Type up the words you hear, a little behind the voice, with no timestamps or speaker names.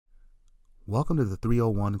Welcome to the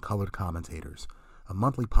 301 Colored Commentators, a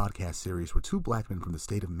monthly podcast series where two black men from the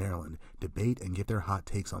state of Maryland debate and give their hot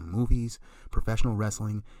takes on movies, professional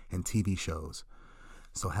wrestling, and TV shows.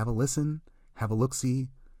 So have a listen, have a look-see,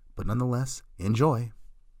 but nonetheless, enjoy.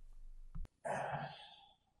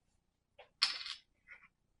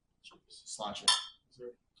 Sláinte.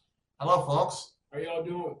 Hello, folks. How y'all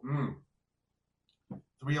doing?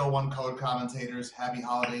 301 Colored Commentators. Happy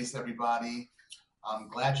holidays, everybody. I'm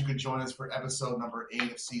glad you could join us for episode number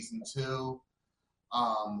 8 of season 2.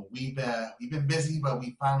 We've been busy, but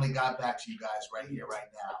we finally got back to you guys right here, right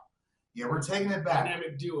now. Yeah, we're taking it back.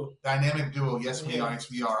 Dynamic duo. Yes, we are.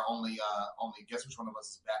 Yes, we are. Only guess which one of us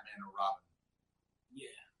is Batman or Robin? Yeah.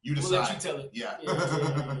 You decide. We'll let you tell it. Yeah.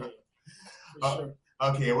 For sure.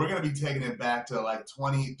 Okay, we're going to be taking it back to like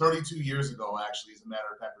 32 years ago, actually, as a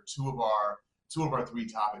matter of fact, for two of our 3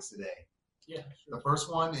 topics today. Yeah, sure. The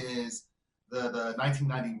first one is the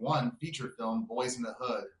 1991 feature film Boyz in the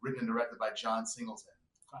Hood, written and directed by John Singleton.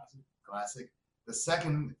 Classic. The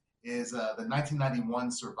second is the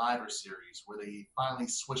 1991 Survivor Series, where they finally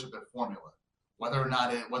switched up their formula. Whether or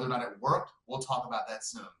not it worked, we'll talk about that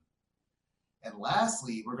soon. And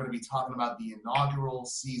lastly, we're going to be talking about the inaugural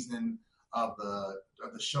season of the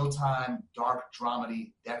Showtime dark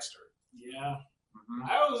dramedy Dexter. Yeah.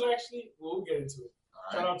 Mm-hmm. I was actually, we'll get into it.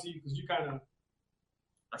 All Shout right. out to you because you kind of,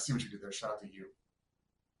 I see what you did there. Shout out to you.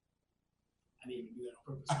 I didn't even do that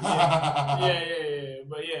on purpose. But yeah.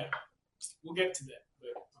 But yeah, we'll get to that.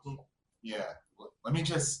 But, Yeah. Let me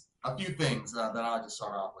just, a few things that I like to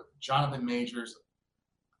start off with. Jonathan Majors.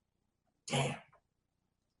 Damn.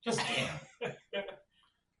 Just damn.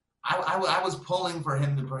 I was pulling for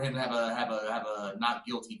him to have a not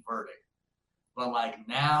guilty verdict, but like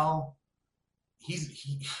now,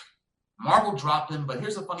 Marvel dropped him. But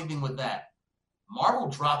here's the funny thing with that: Marvel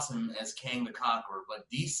drops him as Kang the Conqueror, but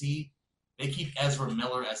DC they keep Ezra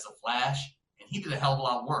Miller as the Flash, and he did a hell of a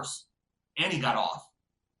lot worse, and he got off.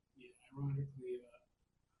 Yeah,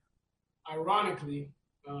 ironically,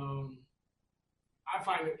 I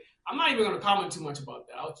find it. I'm not even going to comment too much about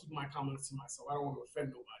that. I'll keep my comments to myself. I don't want to offend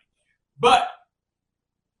nobody. But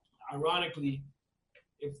ironically,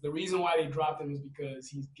 if the reason why they dropped him is because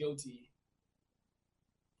he's guilty,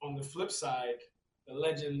 on the flip side, the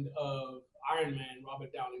legend of Iron Man,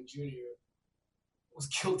 Robert Downey Jr., was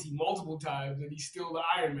guilty multiple times, and he's still the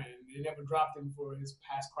Iron Man. They never dropped him for his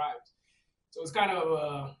past crimes. So it's kind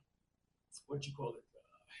of hypocritical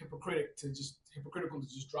to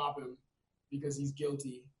just drop him because he's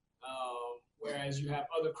guilty. Whereas you have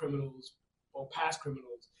other criminals or past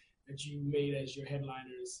criminals that you made as your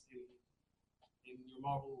headliners in your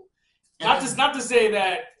Marvel. Not to say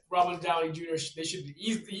that Robert Downey Jr.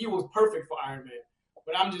 He was perfect for Iron Man,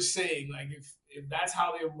 but I'm just saying, like, if that's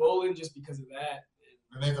how they're rolling, just because of that,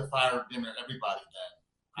 And they have to fire everybody then.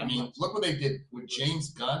 I mean, look what they did with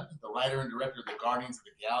James Gunn, the writer and director of the Guardians of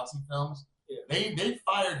the Galaxy films. Yeah. They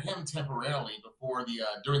fired him temporarily before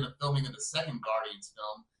during the filming of the second Guardians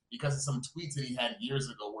film because of some tweets that he had years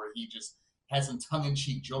ago where he just had some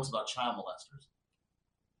tongue-in-cheek jokes about child molesters.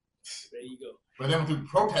 There you go. But then through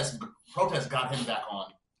protests got him back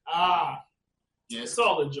on. Yes.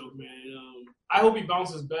 Solid joke, man. I hope he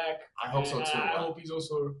bounces back. I hope so too. I hope he's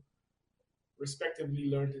also respectively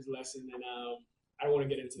learned his lesson, and I don't want to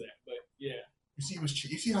get into that, but yeah. You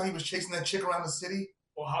see how he was chasing that chick around the city?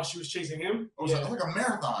 Or how she was chasing him? It was like a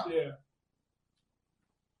marathon. Yeah.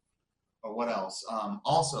 Or what else?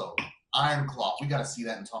 Also, Iron Claw. We got to see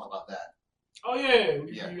that and talk about that. Oh yeah.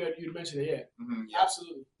 You mentioned it. Yeah. Mm-hmm, yeah.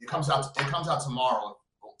 Absolutely. It comes out tomorrow.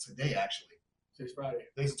 Well, today actually. Today's Friday.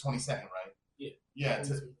 Today's the 22nd, right? Yeah.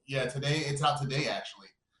 Today it's out today actually.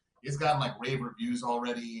 It's gotten like rave reviews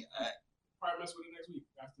already. Probably mess with it next week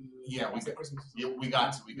after Christmas. Yeah, we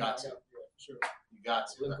got to. Yeah, sure. We got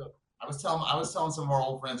to. I was telling some of our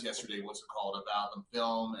old friends yesterday what's it called about the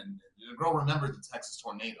film, and the girl remembered the Texas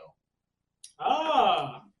tornado.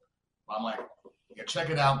 I'm like, yeah, check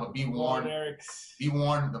it out, but be warned. Be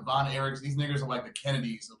warned, the Von Erichs, these niggers are like the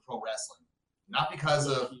Kennedys of pro wrestling. Not because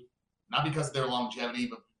of their longevity,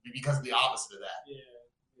 but because of the opposite of that. Yeah.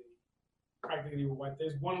 Practically white.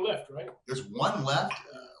 There's one left, right? There's one left.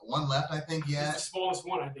 One left, I think. Yeah. It's the smallest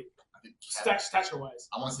one, I think. Stature-wise.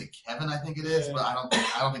 I want to say Kevin, I think it is, but I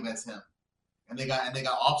don't think that's him. And they got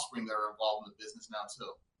offspring that are involved in the business now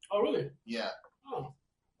too. Oh, really? Yeah. Oh,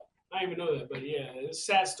 I didn't even know that, but yeah, it's a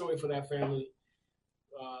sad story for that family.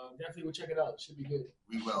 Definitely we'll check it out. It should be good.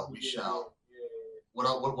 We will. We shall. Yeah. What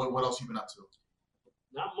else you been up to?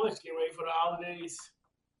 Not much. Getting ready for the holidays.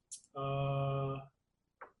 Am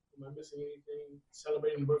I missing anything?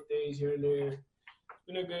 Celebrating birthdays here and there. It's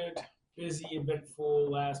been a good, busy, eventful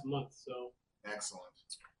last month. So Excellent.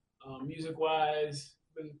 Music-wise,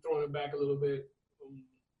 been throwing it back a little bit.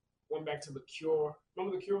 Went back to The Cure.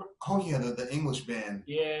 Remember The Cure? Oh, yeah, the English band.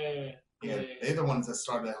 Yeah. Yeah, they're the ones that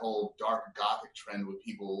started that whole dark gothic trend with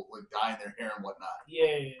people like dyeing their hair and whatnot.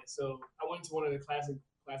 Yeah. So I went to one of the classic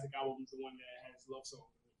albums, the one that has Love Song,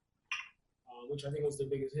 which I think was the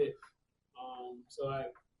biggest hit. So I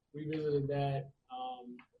revisited that.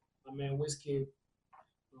 My man WizKid,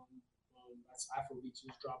 that's Afrobeat,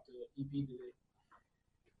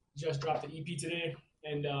 just dropped the EP today.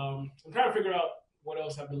 And I'm trying to figure out what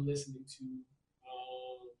else I've been listening to.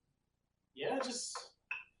 Just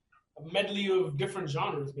a medley of different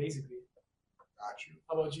genres, basically. Got you.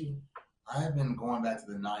 How about you? I've been going back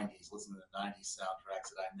to the '90s, listening to the '90s soundtracks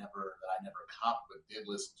that I never copped, but did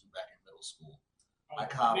listen to back in middle school. I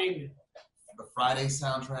copped the Friday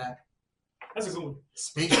soundtrack. That's a good one. The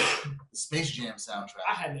Space Jam soundtrack.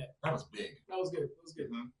 I had that. That was big. That was good.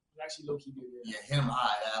 Mm-hmm. It was actually low key good. Yeah, hit 'em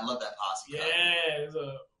high. I love that posse. Yeah, there's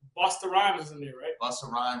a Busta Rhymes in there, right?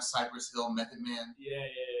 Busta Rhymes, Cypress Hill, Method Man. Yeah.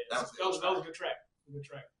 That was a good track. Good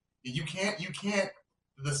track. You can't.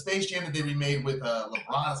 The Space Jam that they remade with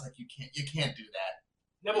LeBron is like you can't do that.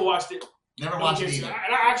 Never watched it. Never watched it either.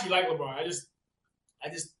 And I actually like LeBron. I just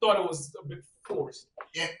thought it was a bit forced.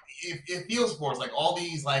 It feels forced. Like all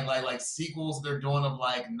these like sequels they're doing of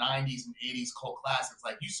like '90s and '80s cult classics.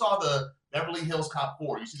 Like you saw the Beverly Hills Cop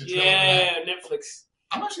 4. You see the trailer? Yeah, Netflix.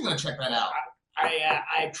 I'm actually gonna check that out.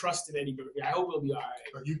 I trusted Eddie Murphy. I hope it'll be all right.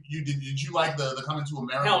 But did you like the Coming to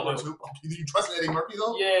America Hell one no. too? Did you trust Eddie Murphy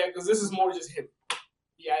though? Yeah, because this is more just him.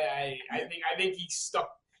 Yeah, I think he's stuck.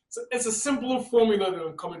 It's a simpler formula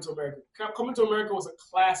than Coming to America. Coming to America was a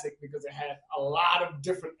classic because it had a lot of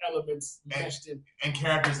different elements meshed in. And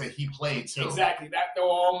characters that he played too. Exactly. They were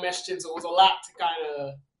all meshed in, so it was a lot to kind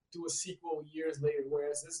of do a sequel years later,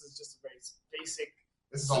 whereas this is just a very basic,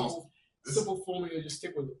 simple formula. Just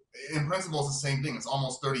stick with it. In principle, it's the same thing. It's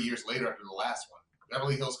almost 30 years later after the last one.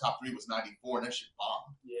 Beverly Hills Cop 3 was '94, and that shit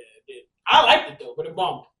bombed. Yeah, it did. I liked it though, but it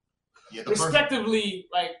bombed. Yeah, respectively,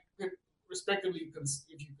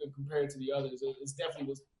 if you can compare it to the others, it definitely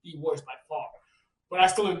was the worst by far. But I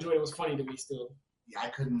still enjoyed it. It was funny to me still. Yeah, I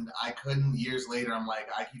couldn't. Years later, I'm like,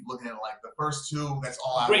 I keep looking at it like the first two. That's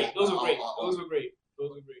all. Those were great. Those were great.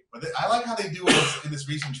 But I like how they do it in this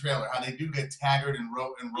recent trailer. How they do get Taggart and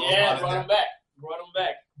Rose. Yeah, brought him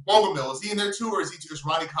back. Bogomil, is he in there too, or is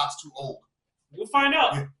Ronnie Cox too old? We'll find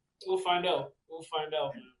out. Yeah. We'll find out.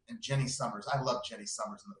 And Jenny Summers. I love Jenny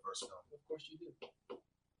Summers in the first film. Of course you do.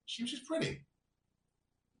 She was just pretty.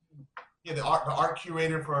 Yeah, the art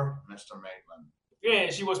curator for Mr. Maitland. Yeah,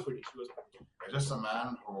 she was pretty. Just a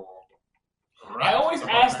man who. I always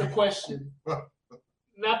ask the question.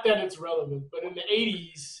 Not that it's relevant, but in the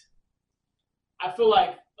 '80s, I feel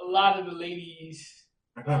like a lot of the ladies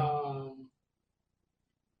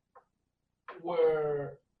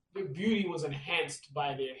were their beauty was enhanced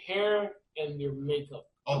by their hair and their makeup.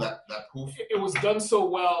 Oh, that poof. It was done so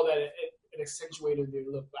well that it accentuated their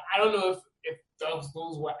look. But I don't know if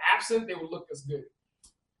those were absent, they would look as good.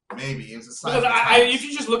 Maybe it was a sign. Because if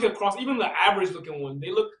you just look across, even the average looking one,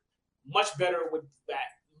 they look much better with that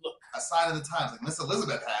look. A sign of the times. Like Miss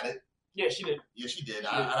Elizabeth had it. Yeah, she did. Yeah, she did.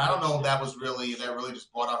 I don't know if that really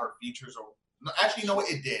just brought out her features or. No, actually, you know what?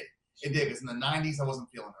 It did. It did because in the '90s I wasn't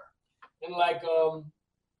feeling her. And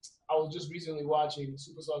I was just recently watching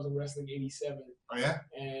Superstars of Wrestling '87. Oh yeah.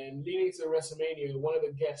 And leading to WrestleMania, one of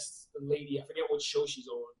the guests, the lady, I forget what show she's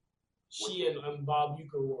on. She and Bob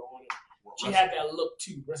Uecker were on it. She had that look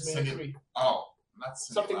too. WrestleMania 3. Oh, not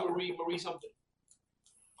something Marie something.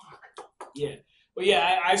 Fuck. Yeah, but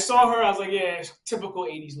yeah, I saw her. I was like, yeah, typical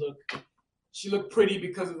 '80s look. She looked pretty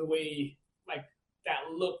because of the way, like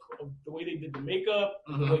that look of the way they did the makeup,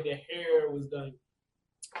 the way their hair was done,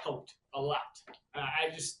 helped a lot.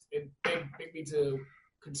 It begged me to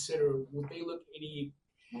consider would they look any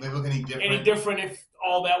different? Any different if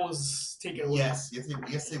all that was taken away? Yes,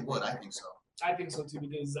 they would. I think so. I think so too,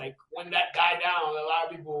 because like when that died down, a lot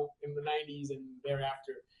of people in the '90s and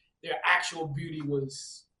thereafter, their actual beauty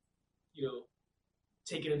was,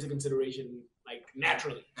 taken into consideration like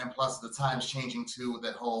naturally. And plus, the times changing too, with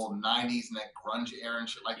that whole '90s and that grunge era and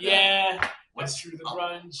shit like that. Yeah, that's true. The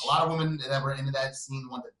grunge. A lot of women that were into that scene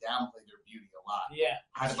want to downplay their beauty a lot. Yeah,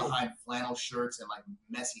 hide behind flannel shirts and like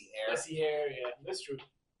messy hair. Yeah, that's true.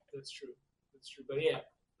 But yeah.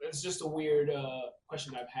 It's just a weird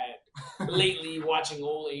question I've had lately watching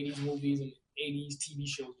old '80s movies and '80s TV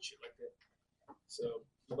shows and shit like that. So,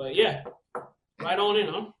 but yeah, right on in,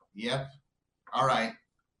 huh? Yep. All right.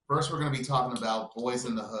 First, we're going to be talking about Boyz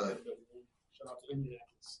in the Hood. Shout out to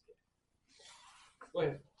Indianapolis. Go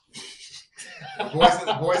ahead.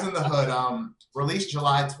 Boyz in the Hood. Released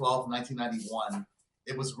July 12th, 1991.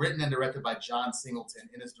 It was written and directed by John Singleton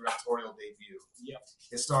in his directorial debut. Yep.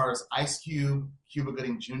 It stars Ice Cube, Cuba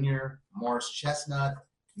Gooding Jr., Morris Chestnut,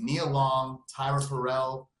 Nia Long, Tyra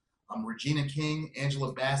Farrell, Regina King,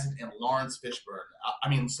 Angela Bassett, and Lawrence Fishburne.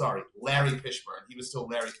 Larry Fishburne. He was still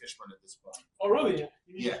Larry Fishburne at this point. Oh, really?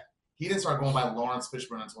 Yeah. He didn't start going by Lawrence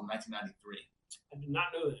Fishburne until 1993. I did not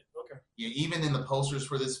know that. Okay. Yeah, even in the posters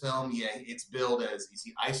for this film, it's billed as, you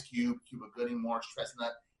see Ice Cube, Cuba Gooding, Morris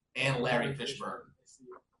Chestnut, and Larry Fishburne.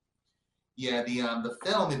 Yeah, the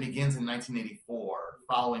film, it begins in 1984,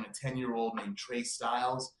 following a 10-year-old named Trey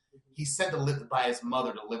Styles. He's sent to live by his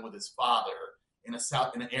mother to live with his father in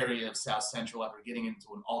an area of South Central after getting into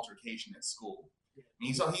an altercation at school.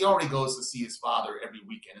 And he already goes to see his father every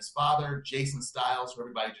weekend. His father, Jason Styles, who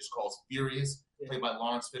everybody just calls Furious, played by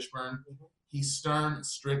Lawrence Fishburne. He's stern,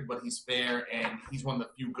 strict, but he's fair, and he's one of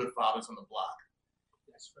the few good fathers on the block.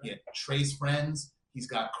 That's right. Yeah, Trey's friends, he's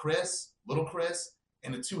got Chris, little Chris,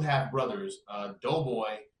 and the two half-brothers,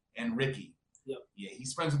 Doughboy and Ricky. Yep. Yeah,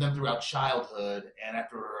 he's friends with them throughout childhood, and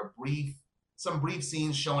after some brief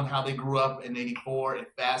scenes showing how they grew up in '84,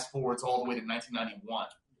 it fast forwards all the way to 1991.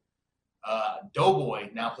 Doughboy,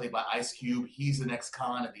 now played by Ice Cube, he's an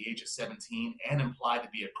ex-con at the age of 17 and implied to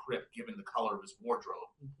be a Crip given the color of his wardrobe.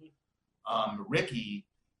 Ricky,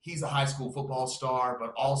 he's a high school football star,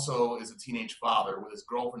 but also is a teenage father with his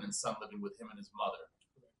girlfriend and son living with him and his mother.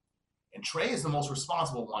 And Trey is the most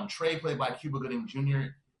responsible one. Trey, played by Cuba Gooding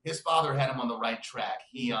Jr., his father had him on the right track.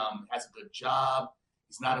 He has a good job.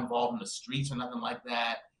 He's not involved in the streets or nothing like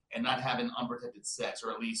that, and not having unprotected sex,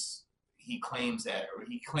 or at least he claims that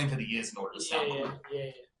he is in order to sound cool.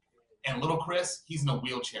 Yeah. And little Chris, he's in a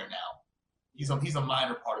wheelchair now. He's a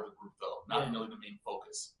minor part of the group, though, not really the main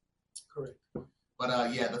focus. Correct. But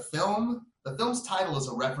the film's title is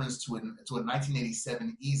a reference to a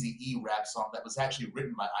 1987 Eazy-E rap song that was actually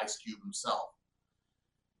written by Ice Cube himself.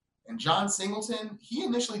 And John Singleton, he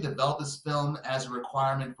initially developed this film as a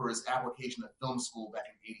requirement for his application to film school back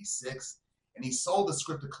in '86, and he sold the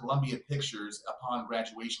script to Columbia Pictures upon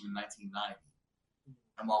graduation in 1990.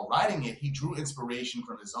 And while writing it, he drew inspiration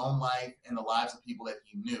from his own life and the lives of people that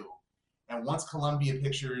he knew. And once Columbia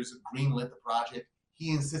Pictures greenlit the project,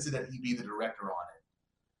 he insisted that he be the director on it.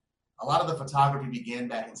 A lot of the photography began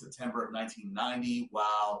back in September of 1990,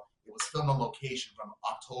 while it was filmed on location from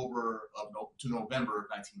October to November of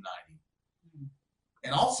 1990.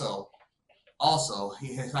 And also,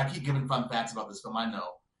 I keep giving fun facts about this film, I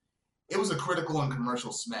know. It was a critical and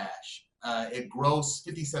commercial smash. It grossed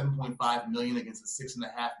 $57.5 million against a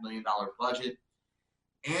 $6.5 million budget,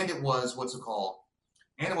 and it was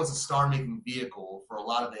a star-making vehicle for a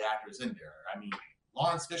lot of the actors in there. I mean,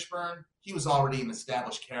 Lawrence Fishburne, he was already an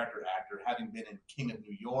established character actor, having been in King of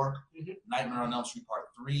New York, Nightmare on Elm Street Part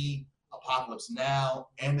 3, Apocalypse Now,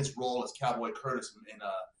 and his role as Cowboy Curtis in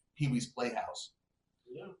Pee-wee's Playhouse.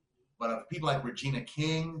 Yeah. But people like Regina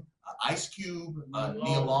King, Ice Cube,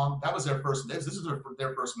 Nia Long, that was their first. This is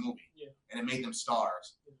their first movie, and it made them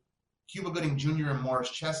stars. Cuba Gooding Jr. and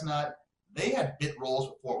Morris Chestnut, they had bit roles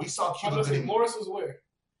before. We saw Cuba Gooding. Morris was where?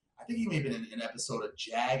 I think he may have been in an episode of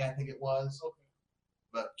Jag. I think it was. Okay.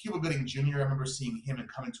 But Cuba Gooding Jr., I remember seeing him in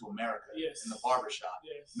Coming to America in the barbershop.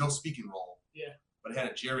 Yes. No speaking role. Yeah. But it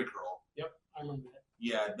had a Jerry curl. Yep, I remember that.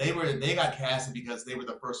 Yeah, they got casted because they were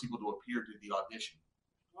the first people to appear to the audition.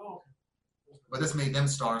 Oh, okay. But this made them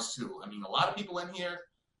stars too. I mean, a lot of people in here,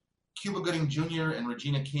 Cuba Gooding Jr. and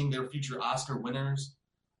Regina King, they were future Oscar winners.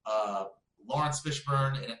 Lawrence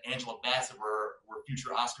Fishburne and Angela Bassett were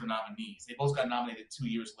future Oscar nominees. They both got nominated 2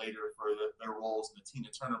 years later for their roles in the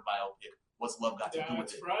Tina Turner biopic, What's Love Got to Do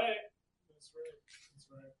with It? That's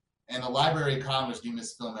right. And the Library of Congress deemed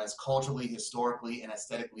this film as culturally, historically, and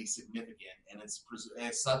aesthetically significant, and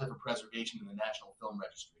it's subject for preservation in the National Film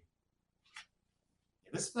Registry.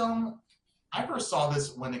 This film, I first saw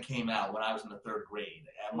this when it came out, when I was in the 3rd grade.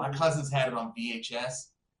 And my cousins had it on VHS.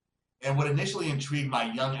 And what initially intrigued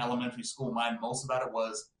my young elementary school mind most about it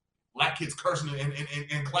was black kids cursing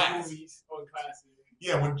in class. Movies or classes.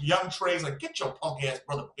 Yeah, when young Trey's like, get your punk ass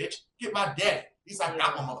brother, bitch. Get my daddy. He's like,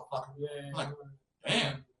 got my motherfucker. Yeah. I'm like,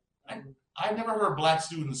 damn. I never heard black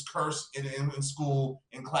students curse in school,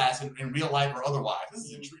 in class, in real life or otherwise. This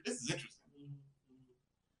is interesting.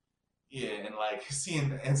 Yeah, and like seeing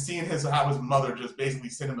how his mother just basically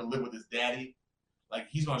sent him to live with his daddy, like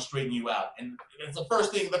he's gonna straighten you out. And it's the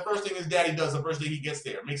first thing his daddy does, the first thing he gets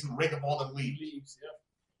there, makes him rake up all the leaves. Yep.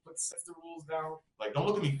 But sets the rules down. Like, don't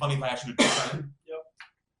look at me funny if I ask you to do something.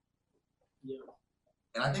 Yep.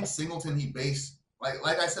 And I think Singleton, he based,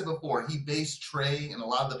 like I said before, he based Trey and a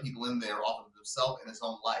lot of the people in there off of himself and his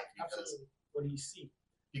own life. Because what do you see?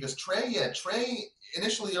 Because Trey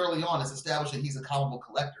initially early on is established that he's a comic book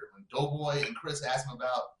collector. When Doughboy and Chris ask him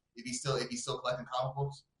about if he's still collecting comic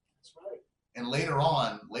books. That's right. And later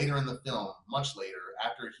in the film, much later,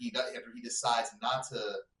 after he decides not to,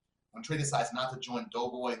 when Trey decides not to join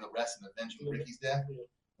Doughboy and the rest in avenging Ricky's death,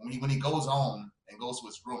 when he goes home and goes to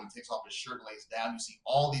his room and takes off his shirt and lays down, you see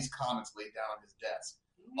all these comics laid down on his desk,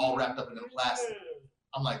 all wrapped up in plastic.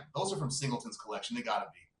 I'm like, those are from Singleton's collection. They gotta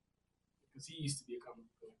be. Because he used to be a comic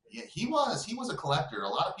book collector. Yeah, he was a collector. A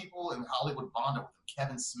lot of people in Hollywood bonded with him.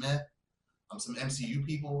 Kevin Smith, some MCU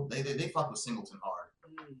people, they fucked with Singleton hard.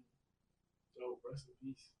 So rest in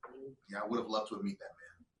peace. Yeah, I would have loved to have met that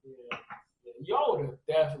man. Yeah. Y'all would have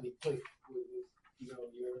definitely clicked with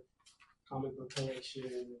your comic book collection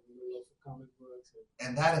and your love for comic books.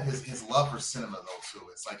 And that of his love for cinema though too.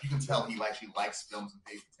 It's like you can tell he actually likes films and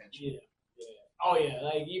pays attention. Yeah. Oh yeah,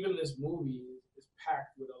 like even this movie is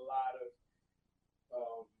packed with a lot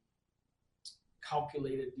of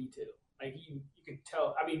calculated detail. Like you could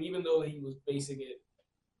tell. I mean, even though he was basing it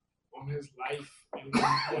on his life and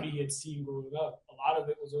what he had seen growing up, a lot of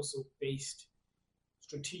it was also based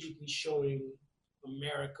strategically showing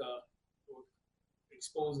America or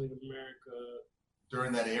exposing America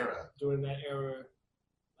during that era.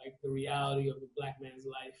 Like the reality of the black man's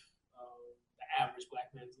life, the average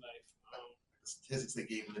black man's life. The statistics they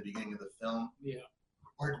gave in the beginning of the film. Yeah.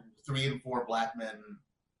 Or 1 in 4 black men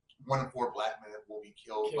will be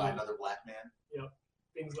killed by another black man. Yep.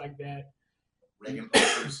 Things like that. Reagan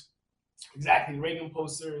posters. Exactly. Reagan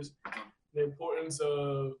posters. The importance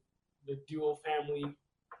of the dual family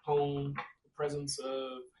home, the presence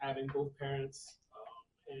of having both parents,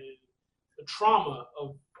 and the trauma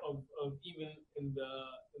of even in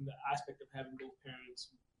the aspect of having both parents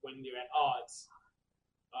when they're at odds.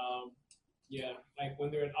 Like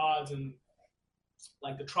when they're at odds and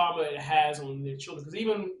like the trauma it has on their children. Because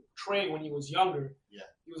even Trey, when he was younger,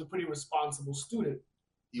 he was a pretty responsible student.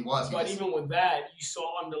 He was. But even with that, you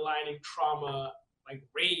saw underlying trauma, like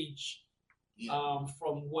rage,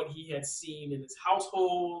 from what he had seen in his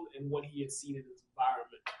household and what he had seen in his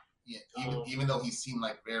environment. Yeah, even though he seemed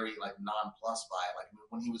like very like nonplussed by it, like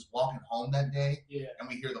when he was walking home that day, and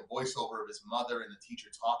we hear the voiceover of his mother and the teacher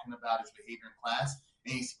talking about his behavior in class,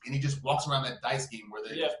 and he just walks around that dice game where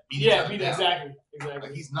they just beat each other down. Exactly.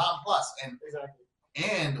 Like he's nonplussed,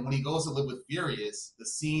 and when he goes to live with Furious, the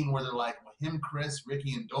scene where they're like, with him, Chris,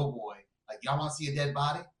 Ricky, and Doughboy, like, y'all want to see a dead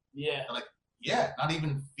body? Yeah. They're like, not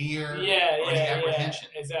even fear or any apprehension.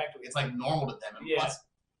 Exactly. It's like normal to them. And plus,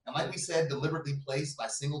 and like we said, deliberately placed by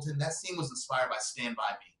Singleton, that scene was inspired by Stand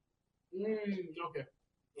By Me. Okay.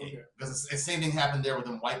 Because the same thing happened there with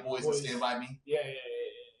them white boys in Stand By Me. Yeah.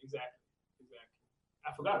 Exactly.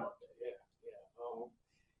 I forgot about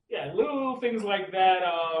that. Little things like that.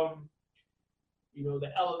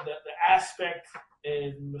 The aspect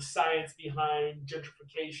and the science behind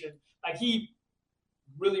gentrification. Like he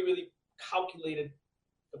really, really calculated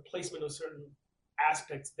the placement of certain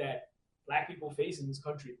aspects that black people face in this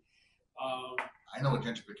country. I know what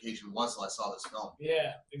gentrification was till I saw this film.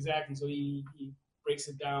 Yeah, exactly. So he breaks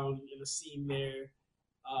it down in a scene there.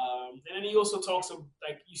 And then he also talks of,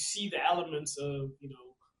 like, you see the elements of,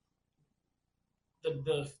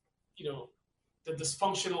 the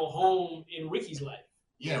dysfunctional home in Ricky's life.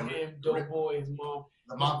 Yeah. And Doughboy, his mom.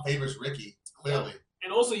 The mom favors Ricky, clearly.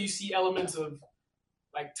 And also you see elements of,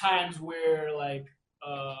 like, times where, like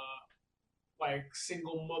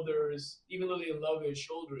single mothers, even though they love their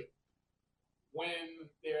children, when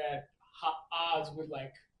they're at odds with,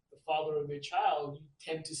 like, the father of their child, you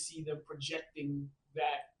tend to see them projecting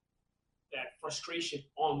that frustration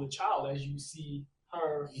on the child, as you see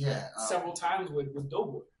her several times with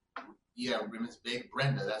Doughboy. Yeah, Miss Big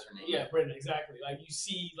Brenda, that's her name. Yeah, Brenda, exactly. Like you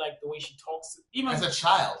see, like the way she talks, even as a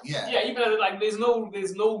child. Yeah. Yeah, even like there's no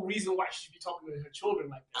reason why she should be talking to her children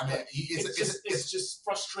like that. I mean, it's just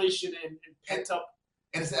frustration and pent up.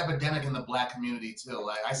 And it's an epidemic in the black community too.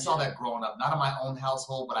 Like I saw that growing up, not in my own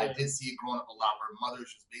household, but I did see it growing up a lot, where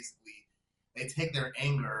mothers just basically they take their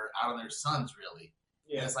anger out on their sons, really.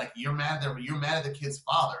 Yeah. And it's like you're mad at the kid's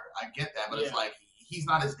father. I get that, but it's like he's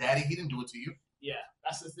not his daddy. He didn't do it to you. Yeah,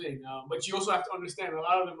 that's the thing. But you also have to understand a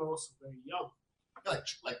lot of them are also very young.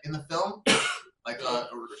 Like in the film, like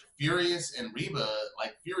Furious and Reba,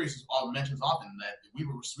 like Furious mentions often that we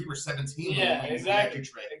were 17. Yeah, exactly.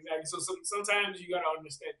 So sometimes you gotta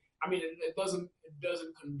understand. I mean, it doesn't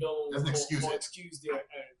condone or excuse their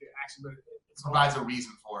action, but it provides a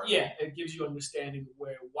reason for it. Yeah, it gives you understanding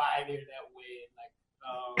why they're that way, and like.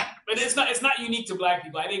 But it's not unique to black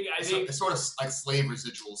people. I think it's sort of like slave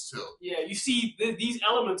residuals too. Yeah, you see these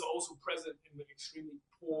elements are also present in the extremely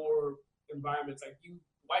poor environments. Like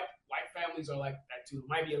white families are like that too. It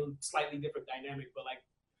might be a slightly different dynamic, but like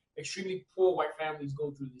extremely poor white families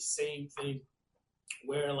go through the same thing,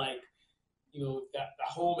 where like that the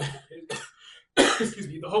home, excuse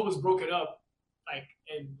me, the home is broken up, like,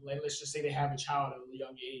 and like, let's just say they have a child at a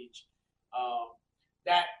young age.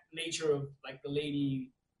 That nature of like the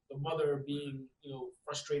mother being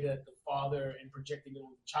frustrated at the father and projecting it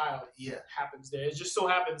on the child happens there. It just so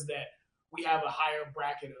happens that we have a higher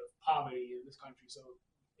bracket of poverty in this country, so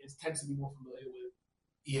it tends to be more familiar with.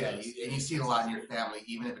 Yeah, and you see it a lot in your family,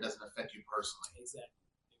 even if it doesn't affect you personally. Exactly.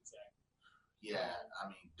 Yeah, I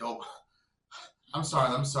mean, dope. I'm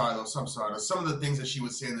sorry though. Some of the things that she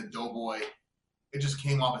would say in the Doughboy, it just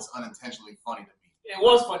came off as unintentionally funny to me. It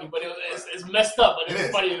was funny, but it's messed up, but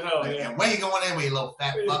it's funny as hell. And where you going anyway, you little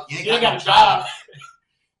fat fuck? You ain't got a job.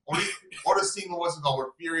 Or the scene where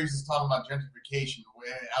Furious is talking about gentrification,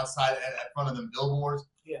 where outside at front of them billboards.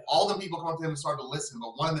 Yeah. All the people come up to him and start to listen,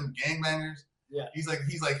 but one of them gangbangers. Yeah. He's like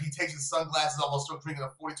he takes his sunglasses off while still drinking a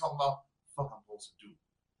 40, talking about fuck I'm supposed to do.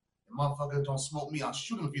 And motherfucker don't smoke me, I'll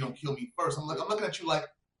shoot him if you don't kill me first. I'm looking at you like,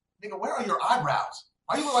 nigga, where are your eyebrows?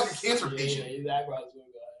 Why you look like a cancer patient? Yeah, his eyebrows were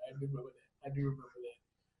good. I do remember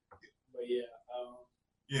that. But yeah.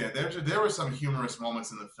 Yeah, there were some humorous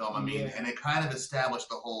moments in the film. I mean, and it kind of established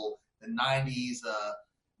the 90s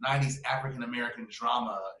African American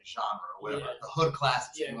drama genre or whatever, the hood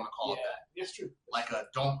classics, if you want to call it that. That's true.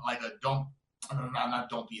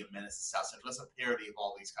 Don't Be a Menace to South Central. That's a parody of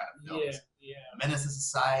all these kind of films. Yeah. Menace to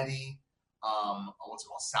Society, what's it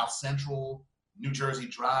called? South Central, New Jersey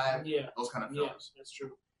Drive. Yeah. Those kind of films. Yeah, that's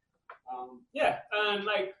true. And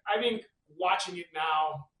like I think watching it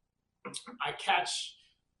now, I catch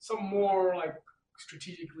some more like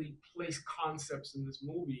strategically placed concepts in this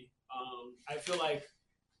movie. I feel like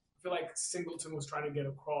Singleton was trying to get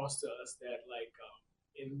across to us that like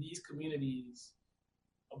in these communities,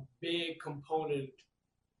 a big component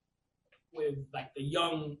with like the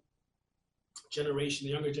younger generation,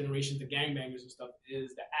 the gangbangers and stuff,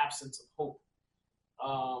 is the absence of hope.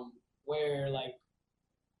 Where like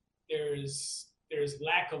there's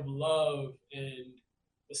lack of love and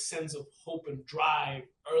the sense of hope and drive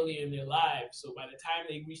early in their lives. So by the time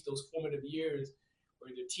they reach those formative years, or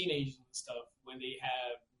they're teenagers and stuff, when they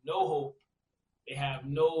have no hope, they have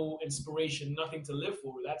no inspiration, nothing to live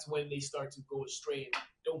for, that's when they start to go astray and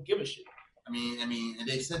don't give a shit. I mean, and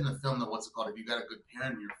they said in the film that if you got a good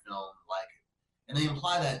parent in your film, like, and they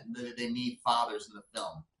imply that they need fathers in the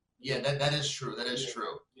film. Yeah, that is true. That is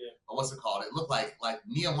true. Yeah. But what's it called? It looked like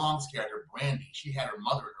Nia Long's character, Brandy. She had her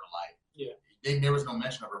mother in her life. Yeah. There was no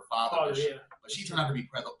mention of her father, but she turned out to be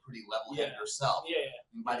pretty level-headed herself. Yeah.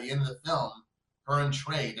 And by the end of the film, her and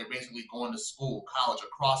Trey, they're basically going to school, college,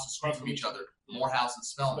 across the street from each other. Morehouse and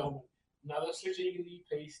Spelman. Another strategically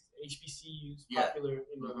placed HBCUs, popular.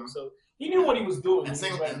 So he knew what he was doing. And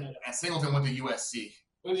Singleton went to USC.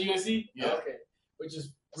 Went to USC? Yeah. Oh, okay. Which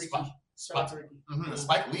is Ricky.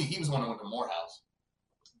 Spike Lee, he was the one who went to Morehouse.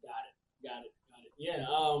 Got it. Yeah.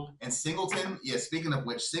 And Singleton, speaking of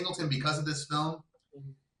which, Singleton, because of this film,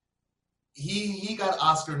 he got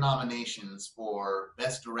Oscar nominations for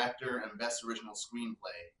Best Director and Best Original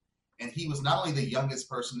Screenplay. And he was not only the youngest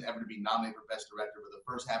person ever to be nominated for Best Director, but the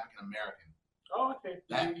first African American. Oh, okay.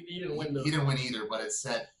 He didn't win though. He didn't win either, but it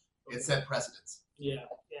set precedence. Yeah.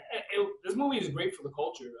 This movie is great for the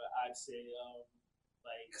culture, I'd say.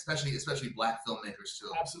 Especially black filmmakers too.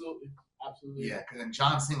 Absolutely. Yeah, and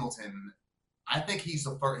John Singleton, I think he was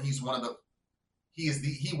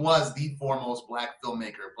the foremost black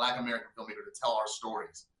American filmmaker to tell our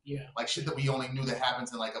stories. Yeah. Like shit that we only knew that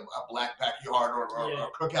happens in like a black backyard or a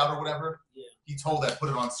cookout or whatever. Yeah. He told that, put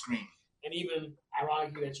it on screen. And even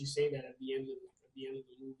ironically that you say that at the end of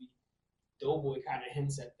the movie, Doughboy kind of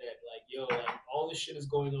hints at that, like, yo, like all this shit is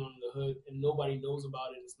going on in the hood and nobody knows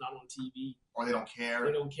about it. It's not on TV. Or they don't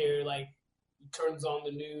care. Like, he turns on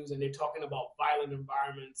the news and they're talking about violent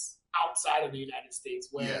environments outside of the United States,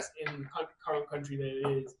 whereas in the current country that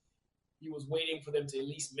it is, he was waiting for them to at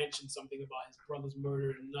least mention something about his brother's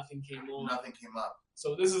murder and nothing came on. Nothing came up.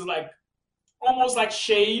 So this is like almost like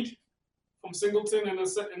shade from Singleton in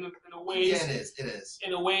a way. Yeah, it is.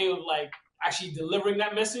 In a way of like actually delivering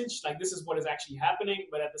that message, like this is what is actually happening,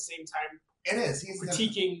 but at the same time, it is. He's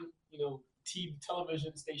critiquing,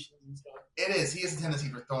 television stations and stuff. It is. He has a tendency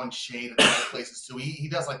for throwing shade at the right places too. He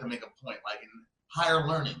does like to make a point, like in Higher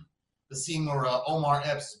Learning, the scene where Omar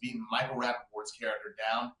Epps is beating Michael Rappaport's character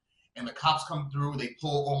down, and the cops come through, they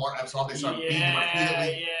pull Omar Epps off, they start beating him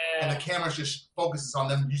repeatedly, and the camera just focuses on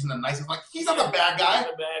them using the nicest, like, he's not the bad guy.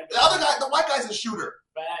 The other guy, the white guy's a shooter.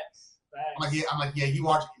 Facts. I'm like, yeah, you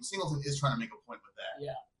are. Singleton is trying to make a point with that.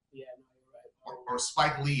 Yeah, no, you're or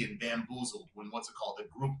Spike Lee in Bamboozled, when what's it called? The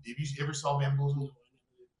group. Have you ever saw Bamboozled?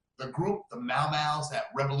 The group, the Mau Mau's, that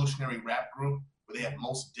revolutionary rap group where they have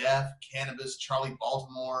Mos Def, Cannabis, Charlie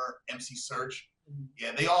Baltimore, MC Search.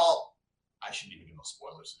 Yeah, they all. I shouldn't even give no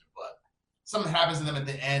spoilers, but something happens to them at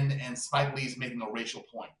the end, and Spike Lee is making a racial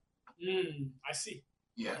point. I see.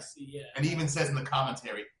 Yeah. I see. Yeah. And he even says in the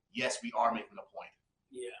commentary, "Yes, we are making a point."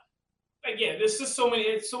 Yeah. Again, there's just so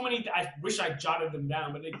many. I wish I jotted them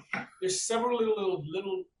down, but there's several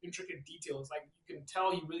little intricate details. Like you can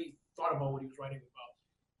tell he really thought about what he was writing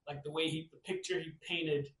about, like the picture he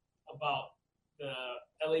painted about the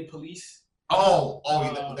L.A. police.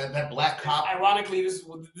 That black cop. Ironically, did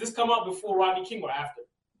this come out before Rodney King or after?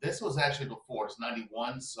 This was actually before. It's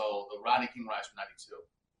 91, so the Rodney King riots were 92.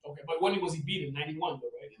 Okay, but when was he beaten? 91, though,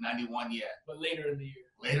 right? 91, yeah. But later in the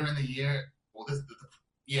year. Later in the year. Well,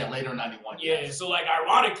 later in 91. Yeah, so like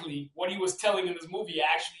ironically, what he was telling in this movie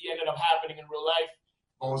actually ended up happening in real life.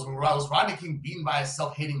 Or was Rodney King beaten by a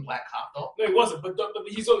self-hating black cop though? No, he wasn't. But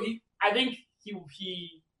I think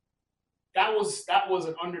that was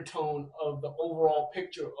an undertone of the overall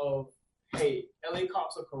picture of, hey, LA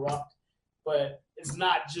cops are corrupt, but it's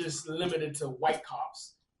not just limited to white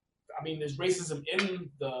cops. I mean, there's racism in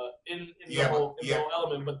the whole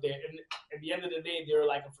element, but at the end of the day, they're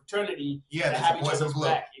like a fraternity. Yeah, that have each Boyz other's in Blue.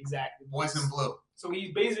 back. Exactly. Boyz in Blue. So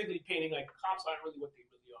he's basically painting like cops aren't really what they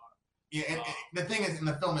really are. Yeah, and the thing is in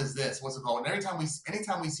the film is this: what's it called? And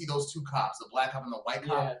anytime we see those two cops, the black cop and the white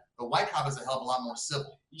cop, the white cop is a hell of a lot more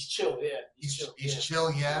civil. He's chill, yeah. He's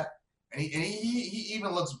chill, yeah. And he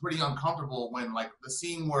even looks pretty uncomfortable when like the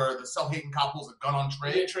scene where the self-hating cop pulls a gun on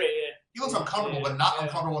Trey. Yeah, Trey, yeah. He looks uncomfortable, but not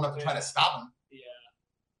uncomfortable enough to try to stop him. Yeah,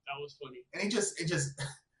 that was funny. And it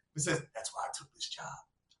says, "That's why I took this job.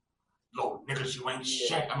 Little niggas, you ain't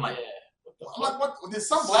shit." I'm like, what? Did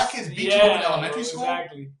some black kids beat you up in elementary school?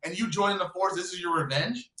 Exactly. And you join the force? This is your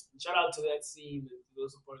revenge? Shout out to that scene.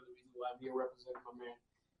 Those are part of the reason why I'm here representing my man,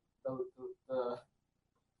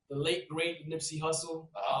 the late great Nipsey Hussle,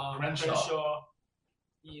 Crenshaw.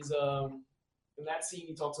 He's in that scene.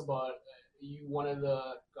 He talks about you wanted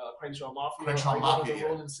the Crenshaw Mafia. Crenshaw Mafia. The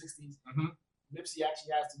Rolling 60s. Mm-hmm. Nipsey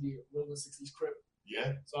actually has to be a Rolling 60s crip.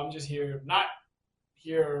 Yeah. So I'm just here, not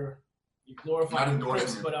here glorifying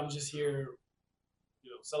Crips, but I'm just here,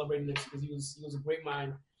 celebrating Nipsey because he was a great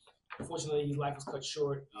mind. Unfortunately, his life was cut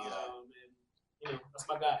short. Yeah. And that's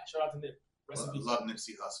my guy. Shout out to Nip. Rest in peace. Love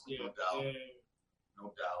Nipsey Hussle, no doubt. Yeah. No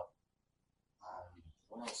doubt.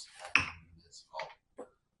 What else happened in this?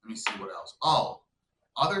 Let me see what else.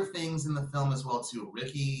 Other things in the film as well too.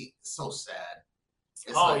 Ricky, so sad.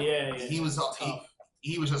 It's He was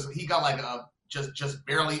he got like just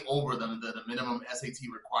barely over the minimum SAT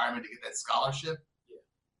requirement to get that scholarship.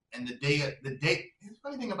 Yeah. And the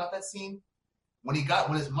funny thing about that scene, when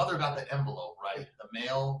his mother got the envelope, right? The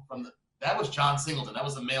mail that was John Singleton. That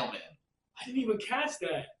was the mailman. I didn't even catch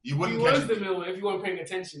that. You wouldn't catch it. He was the mailman if you weren't paying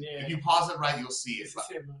attention. Yeah. If you pause it right, you'll see it.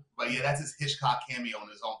 But yeah, that's his Hitchcock cameo in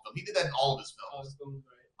his own film. He did that in all of his films. Right.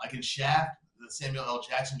 Like in Shaft, the Samuel L.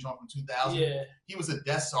 Jackson joint from 2000. Yeah. He was a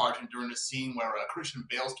desk sergeant during the scene where Christian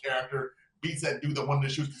Bale's character beats that dude that wanted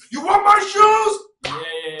the shoes. You want my shoes?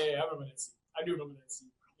 Yeah. I remember that scene. I do remember that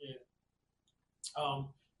scene. Yeah.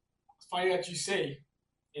 It's funny that you say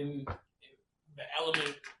in the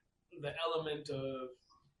element of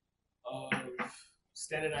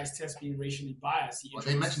standardized tests being racially biased. Well,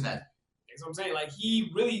 they mentioned that. That's what I'm saying. Like you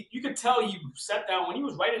could tell he sat down when he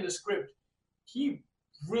was writing the script. He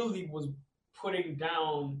really was putting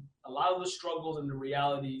down a lot of the struggles and the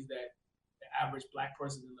realities that the average black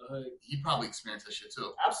person in the hood. He probably experienced that shit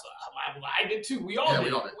too. Absolutely, I did too. We all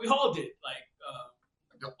did. We all did.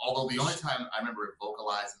 Like, although the only time I remember it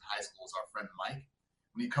vocalized in high school was our friend Mike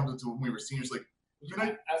when he comes into when we were seniors. Like,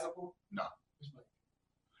 as a fool? No.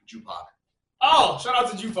 Jupac. Oh, shout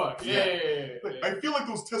out to Jupac. Yeah. Like, I feel like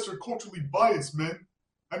those tests are culturally biased, man.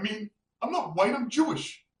 I mean, I'm not white, I'm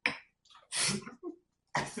Jewish.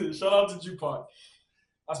 Shout out to Jupac.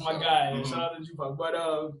 That's my guy. Mm-hmm. Shout out to Jupac. But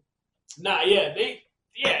like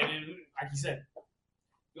you said,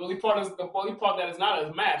 the only part that is not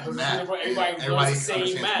is math. Everybody does the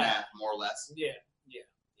same math, more or less. Yeah.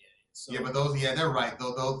 So, but they're right.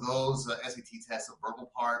 Those SAT tests, the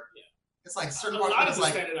verbal part. Yeah. It's like certain parts. A lot of the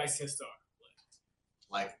standardized tests are.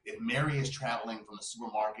 Like if Mary is traveling from the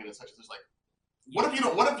supermarket and such, there's like, what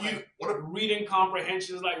if reading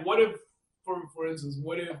comprehensions? Like, what if, for instance,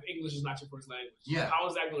 what if English is not your first language? Yeah. How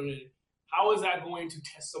is that going to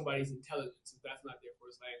test somebody's intelligence if that's not their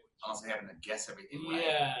first language? Unless they having to guess everything right.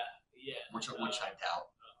 Yeah. Which I doubt.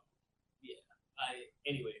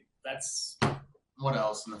 Anyway, that's. What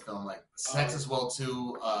else in the film? Like sex as well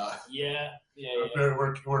too.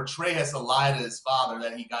 Where Trey has to lie to his father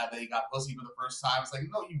that he got pussy for the first time. It's like,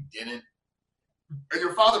 no, you didn't. And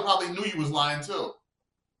your father probably knew you was lying too.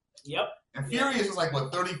 Yep. And Furious was like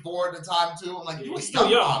what 34 at the time too. I'm like, he you was was still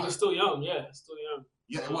young. Father. He was still young. Yeah, still young.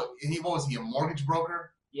 Yeah. What was he? A mortgage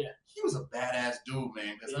broker? Yeah. He was a badass dude,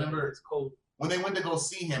 man. Because I remember it's cold. when they went to go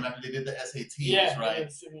see him after they did the SATs, right? They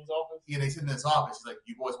sit in his office. Yeah, they sit in his office. He's like,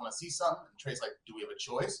 "You boys want to see something?" And Trey's like, "Do we have a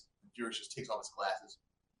choice?" And Furious just takes off his glasses.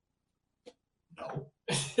 No.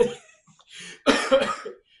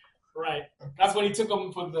 Right. That's when he took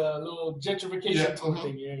him for the little gentrification tour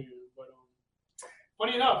thing. Yeah. But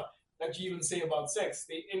funny enough, like you even say about sex,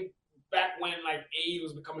 back when like AIDS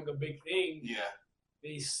was becoming a big thing. Yeah.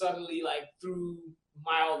 They suddenly like threw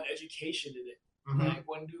mild education in it. Mm-hmm. Like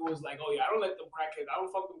one dude was like, "Oh yeah, I don't let them crackheads. I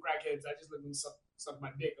don't fuck them crackheads. I just let them suck my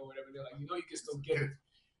dick or whatever." They're like, you can still get it.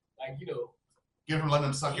 Like Give them letting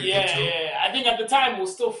them suck your dick too. Yeah. I think at the time it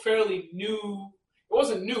was still fairly new. It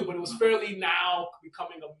wasn't new, but it was fairly now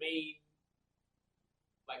becoming a main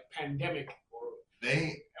like pandemic.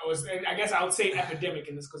 I guess I would say epidemic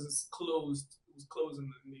in this because it's closed. It was closed in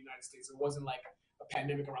the United States. It wasn't like a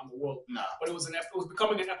pandemic around the world. No. But it was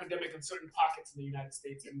becoming an epidemic in certain pockets in the United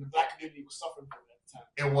States, and the black community was suffering from it at the time.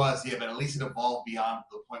 It was, yeah, but at least it evolved beyond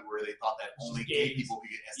the point where they thought that only gay people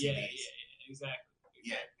could get STDs. Yeah, exactly.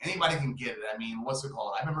 Yeah, anybody can get it. I mean, what's it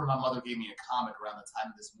called? I remember my mother gave me a comic around the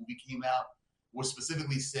time this movie came out, which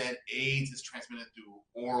specifically said AIDS is transmitted through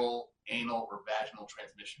oral, anal, or vaginal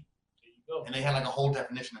transmission. There you go. And they had like a whole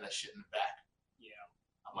definition of that shit in the back. Yeah.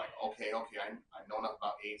 I'm like, okay, I know enough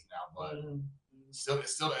about AIDS now, but it still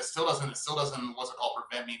doesn't what's it called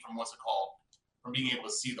prevent me from from being able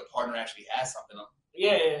to see the partner actually has something.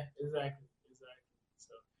 Yeah, exactly.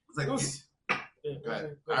 So it's like.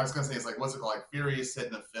 I was gonna say it's like what's it called? Like Furious said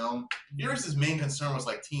in the film. Furious's main concern was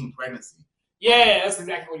like teen pregnancy. Yeah, that's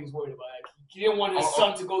exactly what he was worried about. Like, he didn't want his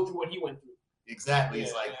son to go through what he went through. Exactly.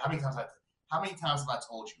 It's like how many times have I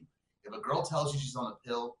told you? If a girl tells you she's on a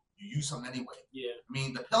pill, you use something anyway. Yeah. I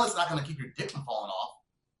mean, the pill is not gonna keep your dick from falling off.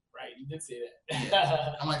 Right. You did say that.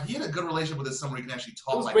 Yeah. I'm like, he had a good relationship with his son where he can actually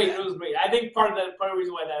talk like that. It was great. I think part of the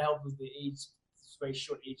reason why that helped was the very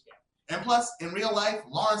short age gap. And plus, in real life,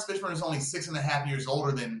 Lawrence Fishburne is only 6.5 years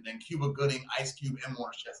older than Cuba Gooding, Ice Cube, and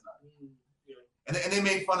Morris Chestnut. Yeah. And they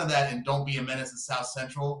made fun of that in Don't Be a Menace in South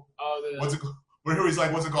Central. Oh, what's it called? Where he's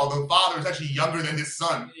like, what's it called? The father is actually younger than his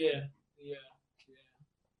son. Yeah.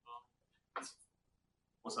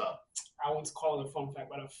 What's up? I won't call it a fun fact,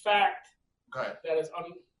 but a fact that is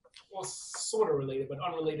sort of related, but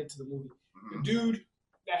unrelated to the movie. Mm-hmm. The dude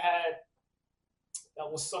that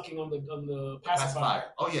was sucking on the pacifier.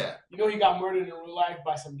 Oh yeah. You know he got murdered in real life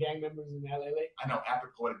by some gang members in LA. I know,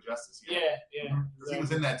 after Poetic Justice. Yeah. Mm-hmm. Exactly. He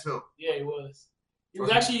was in that too. Yeah, he was. He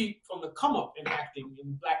was actually from the come up in acting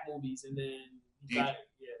in black movies, and then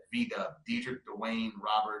V-Dub, Diedrich, Dwayne,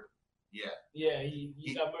 Robert. Yeah. Yeah,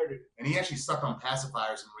 he got murdered. And he actually sucked on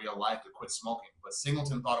pacifiers in real life to quit smoking. But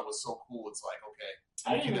Singleton thought it was so cool. It's like, okay.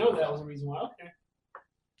 I didn't even know that was a reason why. Okay.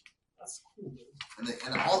 That's cool, man.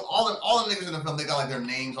 And all the niggas in the film, they got like their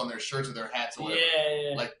names on their shirts or their hats or whatever.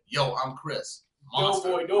 Yeah. Like, yo, I'm Chris.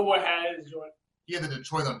 Doughboy had his joint. He had the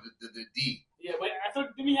Detroit on the D. Yeah, but I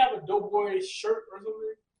thought, didn't he have a Doughboy shirt or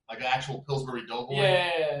something? Like an actual Pillsbury Doughboy?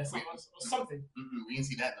 Yeah, something. Mm-hmm. We didn't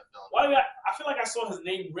see that in the film. Why did I feel like I saw his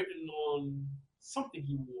name written on something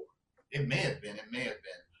he wore. It may have been.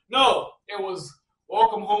 No, it was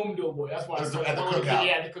Welcome Home Doughboy. That's why I saw it. At the cookout.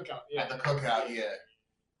 Yeah, at the cookout. Yeah. At the cookout, yeah.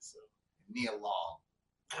 So, Nia Long.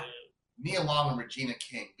 Nia Long and Regina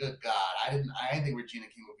King. Good God. I didn't think Regina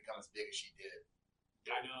King would become as big as she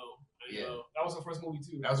did. I know. That was her first movie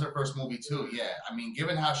too. That was her first movie too, yeah. I mean,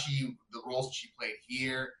 given how the roles that she played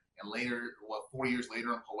here and later, 4 years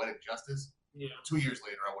later in Poetic Justice? Yeah. 2 years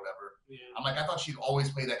later or whatever. Yeah. I'm like, I thought she'd always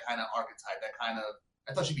play that kind of archetype,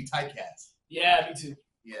 I thought she'd be typecast. Yeah, me too.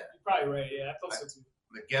 Yeah. You're probably right, yeah. I thought so too.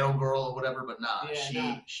 The ghetto girl or whatever, but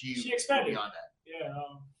she expanded beyond that. Yeah.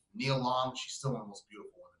 Nia Long, she's still one of the most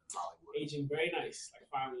beautiful women in Hollywood. Aging very nice, like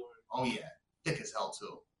fine wine. Oh yeah. Thick as hell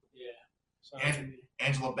too. Yeah.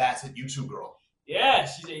 Angela Bassett, you too, girl. Yeah,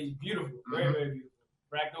 she's aged beautiful. Very, very beautiful.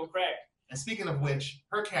 Crack, don't crack. And speaking of which,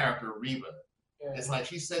 her character, Reba, it's like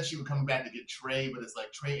she said she would come back to get Trey, but it's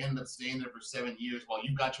like Trey ended up staying there for 7 years while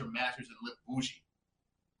you got your master's and lived bougie.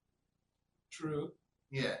 True.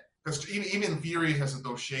 Yeah. Because even Furious has to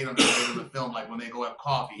throw shade on the film, like when they go have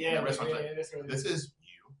coffee in the restaurant. This is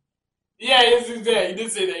you. Yeah, you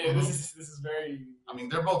did say that. Yeah, this is very. I mean,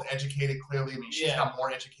 they're both educated. Clearly, I mean, she's got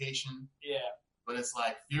more education. Yeah. But it's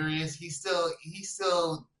like Furious. He's still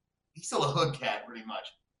a hood cat, pretty much.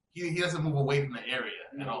 He doesn't move away from the area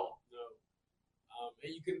at all. No.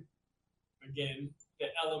 And you can, again, the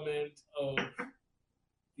element of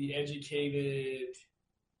the educated,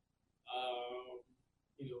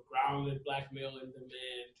 grounded black male in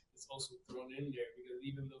demand is also thrown in there because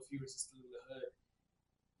even though Furious is still in the hood,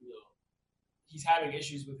 he's having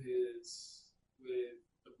issues with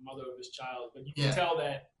the mother of his child, but you can tell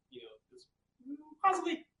that there's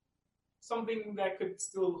possibly something that could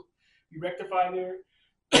still be rectified there.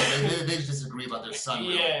 They just disagree about their son.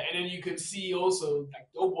 Really. Yeah, and then you can see also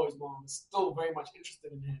like Doughboy's mom is still very much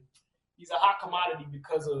interested in him. He's a hot commodity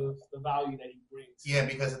because of the value that he brings. Yeah,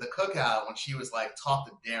 because at the cookout when she was like, talk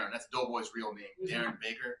to Darren, that's Doughboy's real name, Darren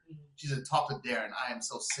Baker. She said, talk to Darren. I am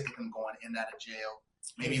so sick of him going in and out of jail.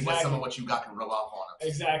 Maybe some of what you got can rub off on him.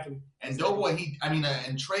 Exactly. And Doughboy,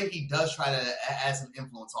 and Trey, he does try to add some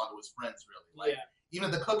influence onto his friends, really. Like,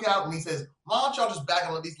 even at the cookout, when he says, why don't y'all just back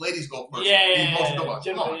and let these ladies go first?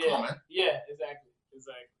 Come on, man. Yeah, exactly.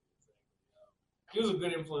 He was a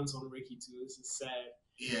good influence on Ricky, too. This is sad.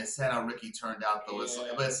 Yeah, it's sad how Ricky turned out, though.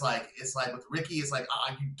 But it's like with Ricky, it's like,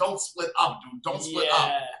 you don't split up, dude. Don't split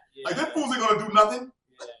up. Yeah. Like, them fools ain't going to do nothing.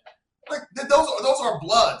 Yeah. Like, those are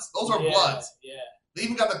bloods. Those are bloods. Yeah. They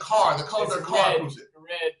even got the car. The color of their car proves it.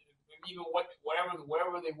 Red. Even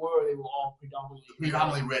whatever they were all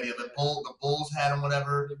predominantly red. Yeah, the Bulls had them,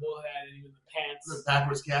 whatever. The Bulls had it, even the pants. The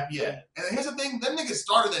backwards cap, yeah. And here's the thing, them niggas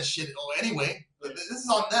started that shit anyway. This is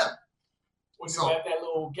on them. When they had that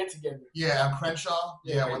little get together. Yeah, on Crenshaw.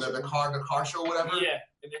 Yeah, with the car show, whatever. Yeah,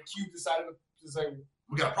 and then Cube decided to say,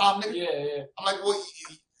 we got a problem, nigga? Yeah. I'm like, well,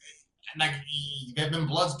 them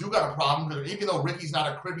Bloods do got a problem because even though Ricky's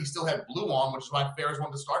not a Crip, he still had blue on, which is why Ferris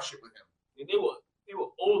wanted to start shit with him. And they were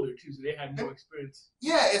older too, so they had more experience.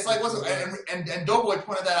 Yeah, it's like and Doughboy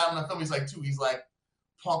pointed that out in the film. He's like,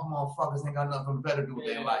 punk motherfuckers ain't got nothing better to do with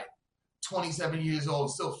their life. 27 years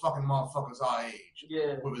old, still fucking motherfuckers our age.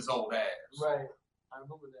 Yeah. With his old ass. Right. I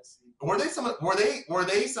remember that scene. Were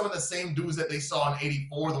they some of the same dudes that they saw in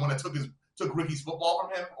 '84, the one that took Ricky's football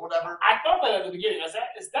from him or whatever? I thought that at the beginning.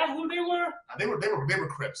 Is that who they were? They were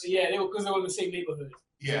Crips. Yeah, because they were in the same neighborhood.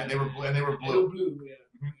 Yeah, they were blue. They were blue, yeah.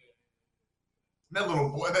 That little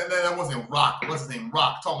boy, that wasn't Rock. What's his name?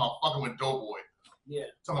 Rock. Talking about fucking with Doughboy. Yeah.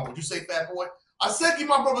 Talking about, would you say fat boy? I said give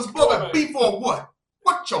my brother's brother beef or what?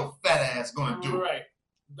 What your fat ass gonna do? Right.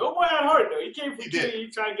 Doughboy had heart though. He came from he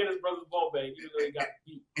tried to get his brother's ball back, even though he got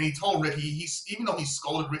beat. And he told Ricky, even though he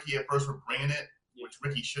scolded Ricky at first for bringing it, which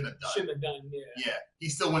Ricky shouldn't have done. Shouldn't have done, yeah. Yeah. He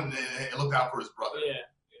still went and looked out for his brother. Yeah.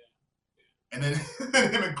 And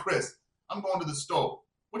then him and Chris, I'm going to the store.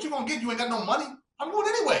 What you gonna get? You ain't got no money. I'm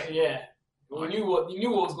going anyway. Yeah. You knew what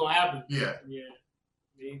was gonna happen. Yeah. Yeah.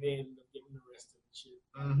 They ended up getting arrested and shit.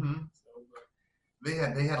 Mm-hmm. So,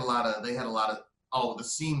 they had a lot of the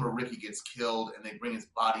scene where Ricky gets killed and they bring his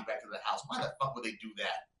body back to the house. Why the fuck would they do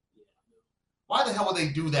that? Yeah. Why the hell would they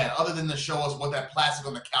do that other than to show us what that plastic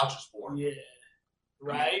on the couch is for? Yeah.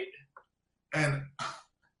 Right. And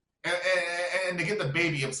to get the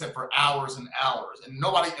baby upset for hours and hours, and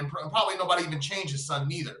probably nobody even changed his son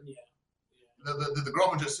neither. Yeah. The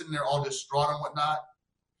girlfriend just sitting there all distraught and whatnot,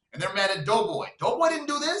 and they're mad at Doughboy. Doughboy didn't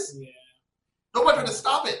do this. Yeah. Doughboy tried to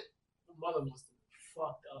stop it. The mother must have been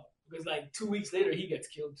fucked up because like 2 weeks later he gets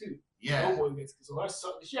killed too. Yeah. Doughboy gets killed. So her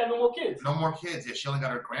son, she had no more kids. No more kids. Yeah, she only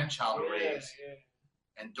got her grandchild to raise.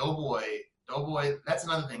 Yeah. And Doughboy, that's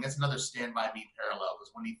another thing. That's another Stand By Me parallel.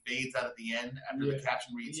 Because when he fades out at the end, after the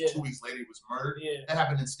caption reads, 2 weeks later he was murdered. Yeah. That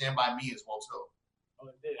happened in Stand By Me as well, too. Oh,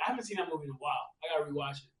 it did. I haven't seen that movie in a while. I got to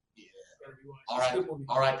rewatch it. Yeah.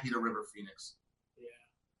 All right, Peter River Phoenix.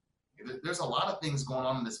 Yeah. There's a lot of things going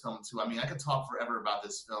on in this film, too. I mean, I could talk forever about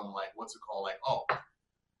this film. Like, what's it called? Like,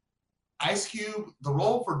 Ice Cube, the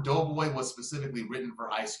role for Doughboy was specifically written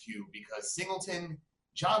for Ice Cube because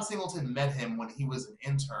John Singleton met him when he was an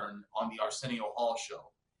intern on the Arsenio Hall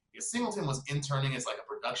show. Yeah, Singleton was interning as like a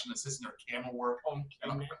production assistant or camera work.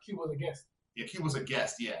 And Cube was a guest. Yeah, Cube was a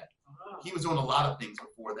guest, yeah. Uh-huh. He was doing a lot of things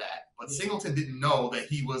before that. But Singleton didn't know that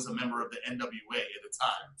he was a member of the NWA at the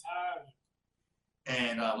time.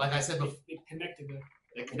 And like I said before, they connected them.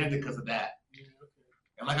 They connected because of that. Yeah, okay.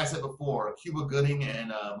 And like I said before, Cuba Gooding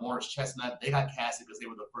and Morris Chestnut, they got casted because they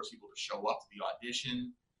were the first people to show up to the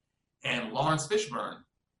audition. And Lawrence Fishburne.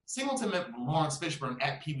 Singleton met Lawrence Fishburne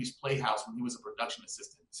at Pee-wee's Playhouse when he was a production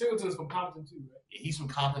assistant. Singleton's from Compton too, right? Yeah, he's from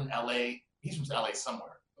Compton, L.A. He's from L.A.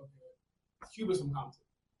 somewhere. Okay. Cuba's from Compton.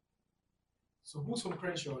 So who's from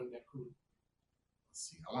Crenshaw in that crew? Let's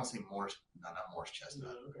see. I want to say Morris. No, not Morris Chestnut.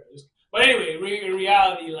 No, okay. But anyway, in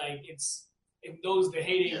reality, like the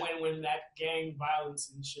heyday when that gang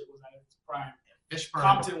violence and shit was at its prime. Fishburne.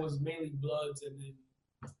 Compton was mainly Bloods and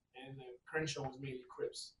and Crenshaw was mainly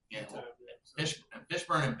Crips. Yeah. So.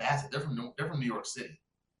 Fishburne and Bassett, they're from New York City.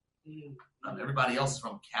 Everybody else is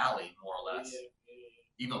from Cali, more or less.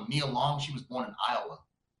 Even though Nia Long, she was born in Iowa.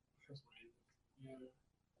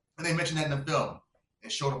 And they mentioned that in the film.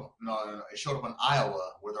 It showed up. It showed up in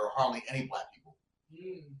Iowa, where there are hardly any black people.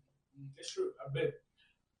 It's true. I've been.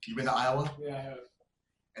 You been to Iowa? Yeah, I have.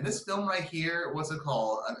 And this film right here, what's it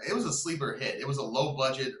called? It was a sleeper hit. It was a low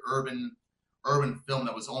budget urban film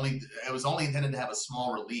that was only intended to have a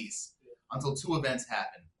small release until two events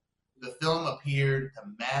happened. The film appeared to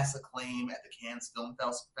mass acclaim at the Cannes Film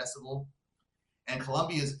Festival, and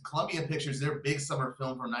Columbia Pictures, their big summer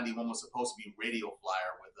film from '91 was supposed to be Radio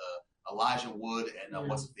Flyer with Elijah Wood and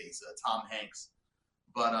what's his face, Tom Hanks,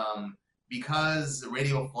 but because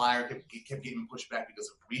Radio Flyer kept getting pushed back because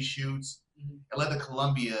of reshoots, it led to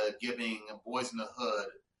Columbia giving Boyz n the Hood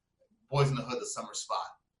the summer spot,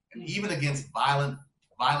 and even against violent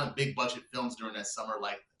big budget films during that summer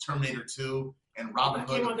like Terminator 2 and Robin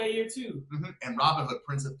Hood. Came out that year too. And Robin Hood,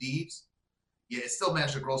 Prince of Thieves. Yeah, it still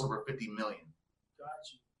managed to gross over $50 million. Got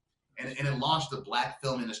you. And it launched the black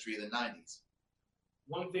film industry in the 90s.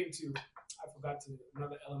 One thing too,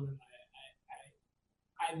 another element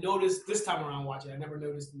I noticed this time around watching. I never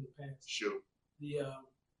noticed in the past. Shoot. The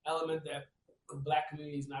element that the black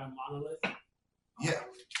community is not a monolith. Yeah.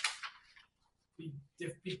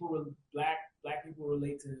 Black people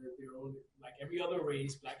relate to their own, like every other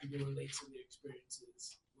race. Black people relate to their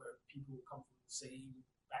experiences, where people come from the same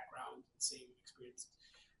background, same experiences.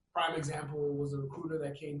 Prime example was a recruiter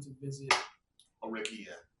that came to visit. Oh, Ricky,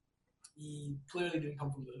 yeah. He clearly didn't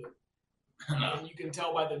come from the hood. And you can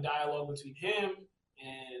tell by the dialogue between him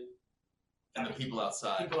and the people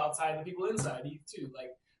outside. People outside and the people inside, too.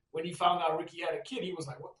 Like, when he found out Ricky had a kid, he was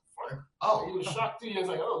like, what the fuck? Oh. He was shocked, too. He was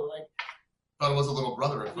like, oh, like. Thought it was a little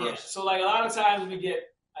brother at first. Yeah, so, like, a lot of times I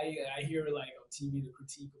hear, like, on TV the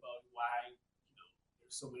critique about why,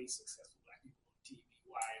 there's so many successful black people on TV.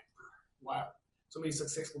 Why so many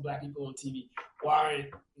successful black people on TV? Why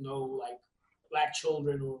aren't, like, black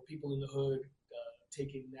children or people in the hood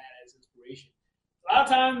taking that as inspiration? A lot of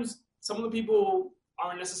times, some of the people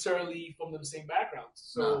aren't necessarily from the same backgrounds.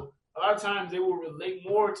 So a lot of times they will relate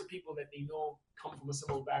more to people that they know come from a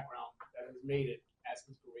similar background that has made it as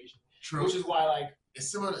inspiration. True. Which is why, like, it's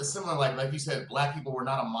similar. Like you said, black people were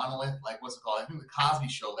not a monolith. Like, what's it called? I think the Cosby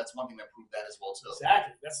Show. That's one thing that proved that as well too.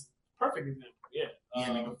 Exactly. That's a perfect example. Yeah. Yeah.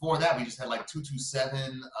 I mean, before that, we just had like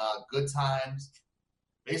 227, Good Times,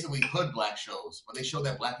 basically hood black shows, but they showed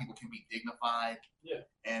that black people can be dignified,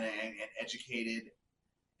 and educated,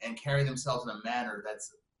 and carry themselves in a manner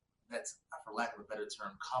that's for lack of a better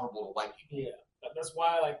term, comparable to white people. Yeah. That's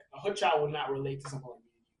why, like, a hood child would not relate to someone like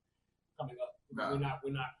me coming up. No. We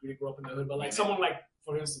didn't grow up in the hood, but like someone like,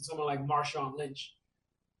 for instance, someone like Marshawn Lynch,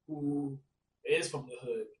 who is from the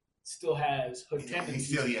hood, still has hood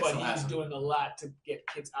tendencies, but he's doing a lot to get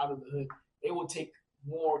kids out of the hood. They will take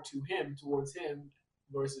more towards him,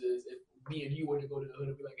 versus if me and you were to go to the hood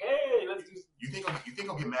and be like, hey, let's do. You think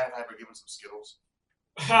I'll get mad if I ever give him some Skittles?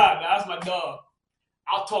 That's my dog.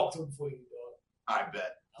 I'll talk to him for you, dog. I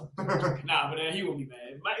bet. Nah, but then he will be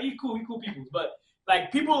mad. He cool people, but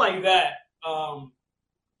like people like that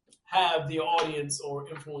have the audience or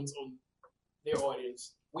influence on their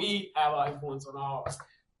audience. We have our influence on our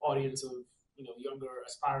audience of younger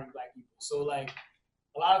aspiring black people. So like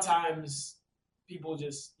a lot of times people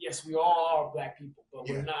just we all are black people, but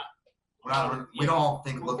we're not. We don't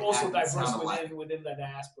think. We're also diverse within the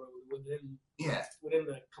diaspora, within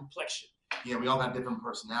the complexion. Yeah, we all have different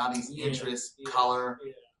personalities, interests, color.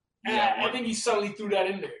 Yeah, I think he subtly threw that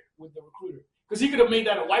in there with the recruiter. Because he could have made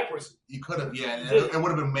that a white person. He could have, It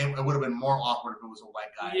would have been more awkward if it was a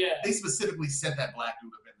white guy. Yeah. They specifically said that black dude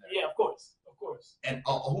would have been there. Yeah, of course. And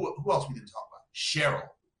who else we didn't talk about? Cheryl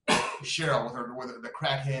with the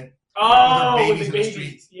crackhead. Oh, with her babies in the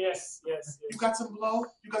street. Yes. You got some blow?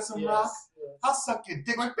 You got some rock? Yes. I'll suck your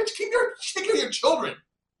dick. Like, bitch, take care of your children.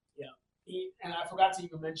 Yeah. And I forgot to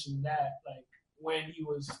even mention that, like, when he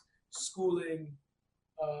was schooling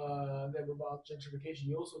them about gentrification,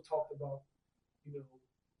 he also talked about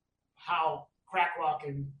how crack rock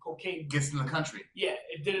and cocaine gets in the country. Yeah,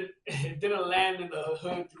 it didn't land in the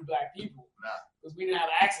hood through black people. Nah. Because we didn't have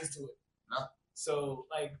access to it. No. So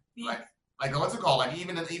like what's it called? Like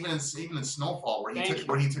even in Snowfall where he took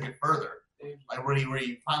it further. Like where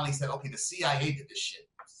he finally said, okay, the CIA did this shit.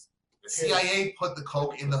 The CIA put the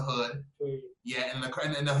coke in the hood. Yeah, and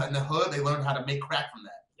in the hood they learned how to make crack from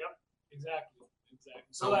that. Yep. Exactly.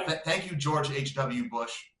 So thank you, George H.W.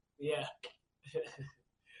 Bush. Yeah.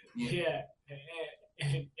 Yeah.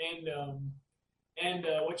 And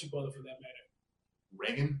what you call it for that matter.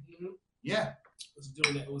 Reagan. Mm-hmm. Yeah. It was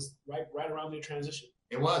doing that. It was right around their transition.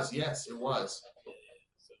 It was, yes, it was.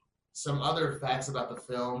 Some other facts about the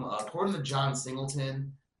film. According to John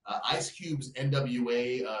Singleton, Ice Cube's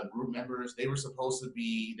NWA group members, they were supposed to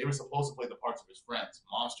play the parts of his friends,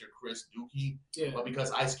 Monster, Chris, Dookie. Yeah. But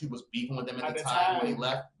because Ice Cube was beefing with them at the time when he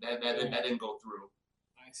left, that didn't go through.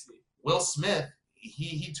 I see. Will Smith,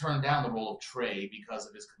 he turned down the role of Trey because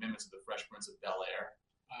of his commitment to the Fresh Prince of Bel-Air.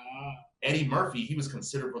 Eddie Murphy, he was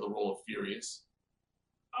considered for the role of Furious.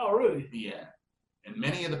 Oh, really? Yeah. And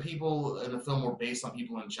many of the people in the film were based on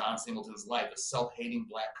people in John Singleton's life, a self-hating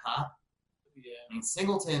black cop. Yeah. I mean,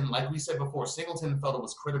 Singleton, like we said before, Singleton felt it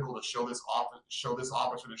was critical to show this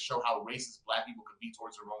officer to show how racist black people could be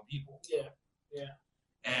towards their own people. Yeah. Yeah.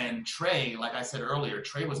 And Trey, like I said earlier,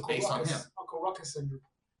 Trey was based on him. Uncle Ruckus syndrome.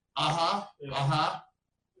 Uh-huh. Yeah. Uh-huh.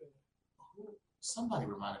 Somebody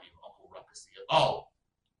reminded me of Uncle Ruckus. Oh,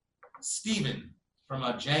 Steven from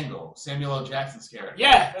Django, Samuel L. Jackson's character.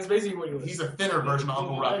 Yeah, that's basically what he was. He's a thinner version of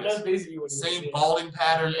Uncle Ruckus. That's basically what he was. Same balding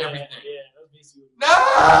pattern, everything. Yeah, that's basically what he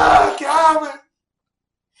was. No, Calvin!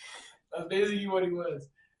 That's basically what he was.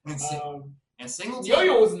 And Singleton.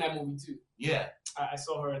 Yo-Yo was in that movie too. Yeah. I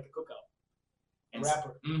saw her at the cookout. And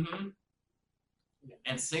rapper. Mm-hmm. Yeah.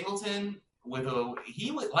 And Singleton,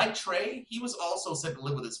 like Trey, he was also said to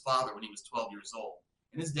live with his father when he was 12 years old.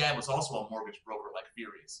 And his dad was also a mortgage broker like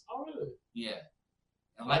Furious. Oh, really? Yeah.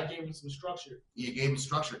 And I gave him some structure. He gave him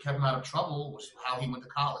structure, kept him out of trouble, which is how he went to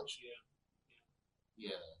college. Yeah.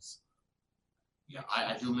 Yes. Yeah,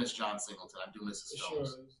 I do miss John Singleton. I do miss his films.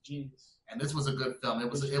 Sure, it was genius. And this was a good film.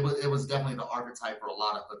 It was definitely the archetype for a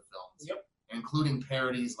lot of hood films. Yep. Including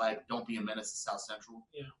parodies like "Don't Be a Menace to South Central."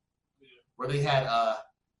 Yeah. Where they had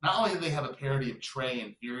not only did they have a parody of Trey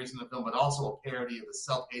and Furious in the film, but also a parody of the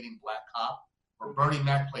self-hating black cop, where Bernie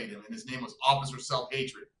Mac played him, and his name was Officer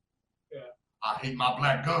Self-Hatred. Yeah. I hate my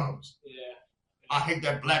black gums. Yeah. I hate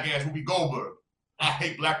that black ass Whoopi Goldberg. I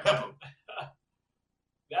hate black pepper.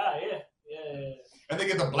 Yeah. And they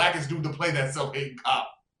get the blackest dude to play that self-hating cop.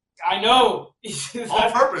 I know.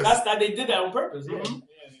 On purpose. They did that on purpose. Yeah. Mm-hmm.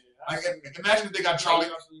 Yeah. Imagine if they got Charlie.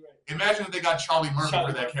 Imagine if they got Charlie Murphy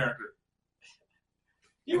for that character.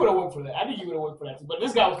 He would have worked for that. I think he would have worked for that too. But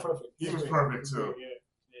this guy was perfect. He was perfect too.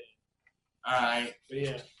 Yeah. All right. But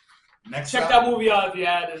yeah. Next Check that movie out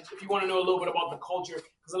if you want to know a little bit about the culture,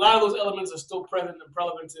 because a lot of those elements are still present and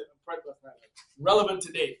relevant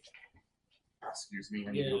today. Excuse me,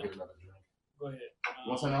 I need to go get another drink. Go ahead.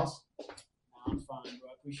 Want something else? I'm fine, bro.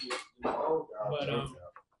 I appreciate it.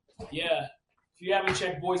 But yeah, if you haven't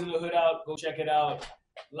checked Boyz n the Hood out, go check it out.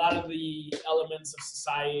 A lot of the elements of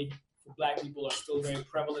society for black people are still very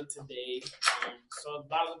prevalent today. So a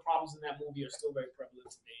lot of the problems in that movie are still very prevalent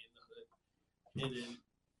today in the hood and in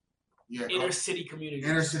inner city communities.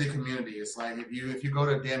 Inner city community. It's like if you go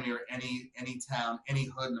to damn near any town, any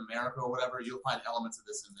hood in America or whatever, you'll find elements of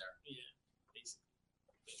this in there. Yeah,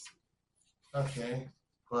 basically. Okay,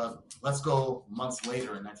 but let's go months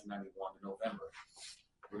later in 1991 in November.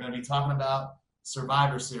 We're going to be talking about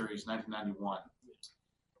Survivor Series 1991.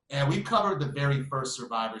 And we've covered the very first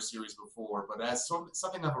Survivor Series before, but as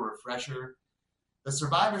something of a refresher, the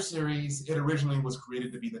Survivor Series, it originally was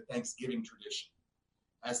created to be the Thanksgiving tradition,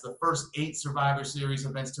 as the first 8 Survivor Series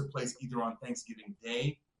events took place either on Thanksgiving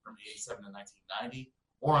Day from 87 to 1990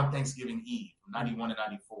 or on Thanksgiving Eve from 91 to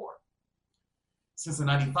 94. Since the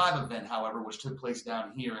 95 event, however, which took place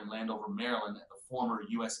down here in Landover, Maryland at the former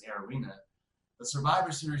U.S. Air Arena, the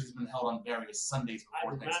Survivor Series has been held on various Sundays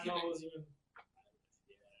before Thanksgiving. I did not know it was even...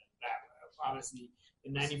 Honestly,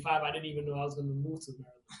 in 95, I didn't even know I was going to move to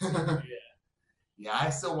Maryland. Yeah, I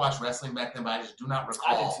still watched wrestling back then, but I just do not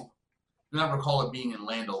recall it being in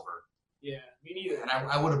Landover. Yeah, me neither. And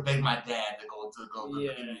I would have begged my dad to go give me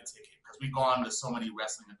a ticket, because we've gone to so many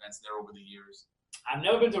wrestling events there over the years. I've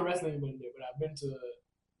never been to a wrestling event there, but I've been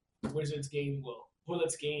to Wizards games,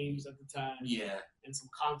 Bullets games at the time. Yeah. And some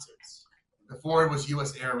concerts. Before it was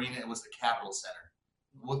U.S. Air Arena, it was the Capitol Center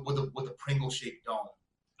with the Pringle-shaped dome.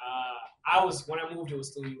 When I moved, it was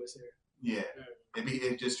still U.S. Air. Yeah.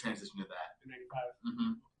 It just transitioned to that. In 95.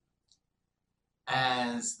 Mm-hmm.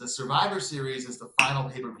 As the Survivor Series is the final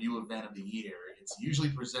pay-per-view event of the year, it's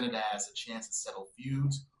usually presented as a chance to settle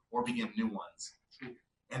feuds or begin new ones.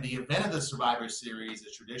 And the event of the Survivor Series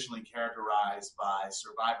is traditionally characterized by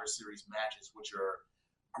Survivor Series matches, which are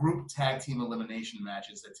group tag team elimination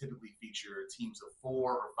matches that typically feature teams of 4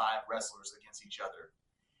 or 5 wrestlers against each other.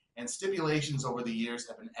 And stipulations over the years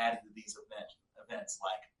have been added to these events,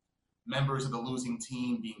 like members of the losing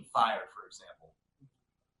team being fired, for example.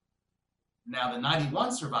 Now, the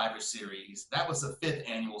 91 Survivor Series, that was the 5th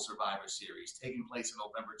annual Survivor Series, taking place on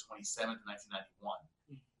November 27th, 1991,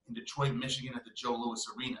 in Detroit, Michigan at the Joe Louis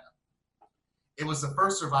Arena. It was the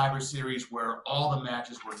first Survivor Series where all the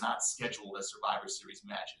matches were not scheduled as Survivor Series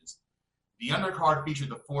matches. The undercard featured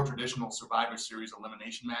the 4 traditional Survivor Series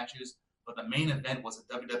elimination matches, but the main event was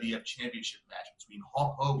a WWF Championship match between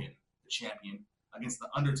Hulk Hogan, the champion, against The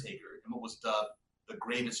Undertaker in what was dubbed the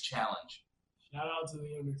Greatest Challenge. Shout out to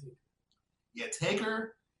The Undertaker. Yeah,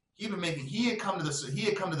 Taker, he had come to the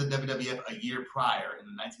WWF a year prior in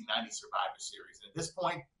the 1990 Survivor Series, and at this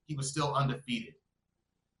point, he was still undefeated.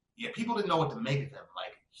 Yeah, people didn't know what to make of him.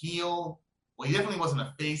 Like, heel. Well, he definitely wasn't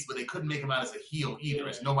a face, but they couldn't make him out as a heel either,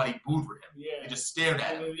 as nobody booed for him. Yeah. They just stared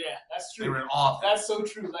at him. Yeah, that's true. They were in awe. That's so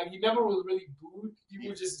true. Like, he never was really booed. People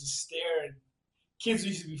would just stare, and kids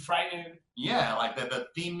used to be frightened. Yeah, like the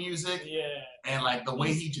theme music. Yeah. And like the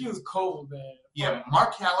way he was cold, man. Yeah,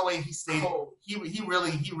 Mark Calloway, he stayed. Cold. He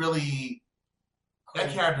really.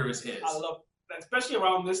 That character is his. I love, especially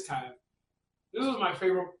around this time. This was my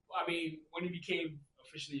favorite. I mean, when he became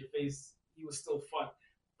officially a face, he was still fun.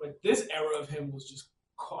 But this era of him was just,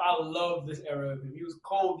 I love this era of him. He was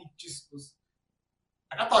cold. He just was.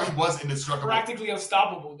 I thought he was indestructible. Practically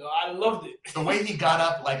unstoppable, though. I loved it. The way he got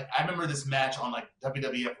up, like, I remember this match on, like,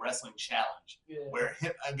 WWF Wrestling Challenge, where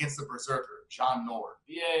him against the Berserker, John Nord.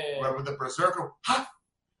 Yeah. Where with the Berserker, ha!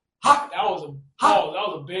 That was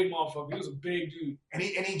a big motherfucker. He was a big dude. And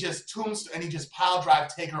he just pile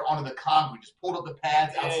drive Taker onto the concrete, just pulled up the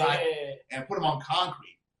pads outside and put him on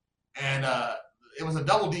concrete. And it was a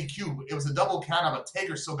double DQ. It was a double count out, but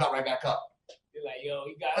Taker still got right back up. You're like, yo,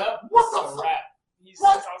 he got up. What the fuck? He's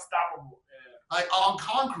unstoppable. Yeah. Like on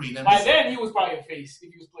concrete. And by then, he was probably a face.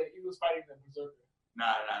 If he was fighting the Berserker.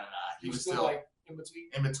 Nah. He was still like in between.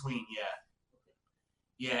 In between, yeah.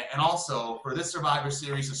 Yeah, and also for this Survivor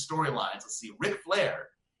Series of storylines, let's see, Ric Flair,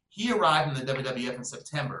 he arrived in the WWF in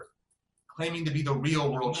September, claiming to be the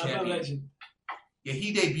real world champion. Legend. Yeah,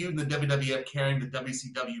 he debuted in the WWF carrying the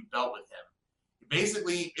WCW belt with him.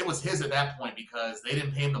 Basically, it was his at that point because they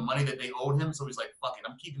didn't pay him the money that they owed him, so he's like, fuck it,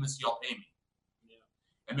 I'm keeping this, y'all pay me.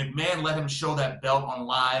 And McMahon let him show that belt on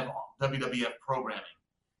live WWF programming.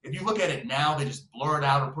 If you look at it now, they just blur it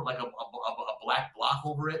out and put like a black block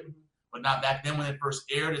over it. But not back then when it first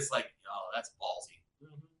aired. It's like, oh, that's ballsy.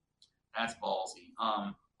 That's ballsy.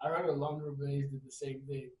 I remember London Blaze did the same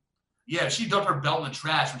thing. Yeah, she dumped her belt in the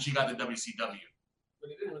trash when she got the WCW.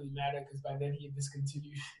 But it didn't really matter because by then he had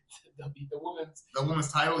discontinued the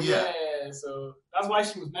women's title. Yeah. Yeah, so that's why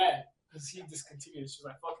she was mad. Because he discontinued. She was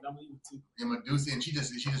like, fuck it, I'm leaving too. And Medusa, and she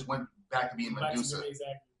just went back to being Medusa.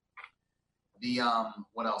 Exactly. The,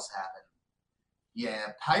 what else happened? Yeah,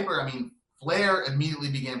 Piper, Flair immediately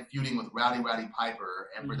began feuding with Rowdy Piper,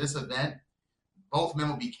 and for this event, both men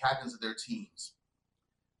would be captains of their teams.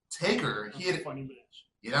 Taker, he had a funny match.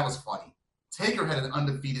 Yeah, that was funny. Taker had an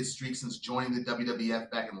undefeated streak since joining the WWF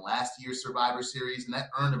back in last year's Survivor Series, and that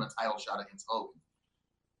earned him a title shot against Hogan.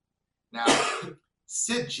 Now,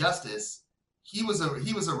 Sid Justice, he was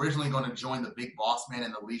originally going to join the Big Boss Man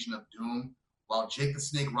and the Legion of Doom, while Jake the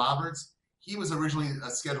Snake Roberts, he was originally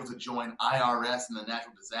scheduled to join IRS and the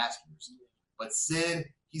Natural Disasters. But Sid,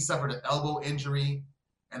 he suffered an elbow injury,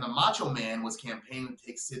 and the Macho Man was campaigning to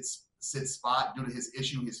take Sid's spot due to his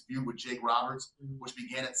feud with Jake Roberts, which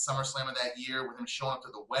began at SummerSlam of that year with him showing up to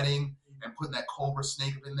the wedding and putting that Cobra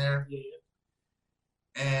Snake up in there. Yeah.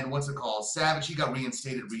 And what's it called? Savage, he got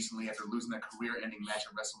reinstated recently after losing that career-ending match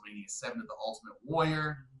at WrestleMania 7 to the Ultimate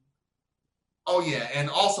Warrior. Oh, yeah,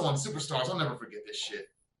 and also on Superstars, I'll never forget this shit,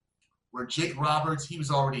 where Jake Roberts, he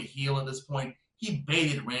was already a heel at this point. He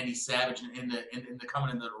baited Randy Savage into coming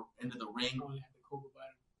into the ring,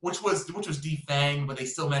 which was defanged, but they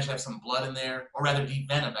still managed to have some blood in there, or rather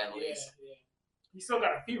devenomed at least. Yeah. He still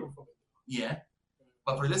got a fever from it. Yeah,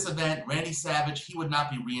 but for this event, Randy Savage, he would not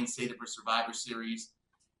be reinstated for Survivor Series,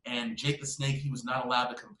 and Jake the Snake, he was not allowed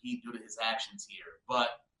to compete due to his actions here. But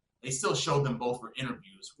they still showed them both for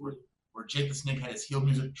interviews where Jake the Snake had his heel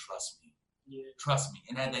music. Trust me,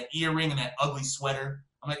 and had that earring and that ugly sweater.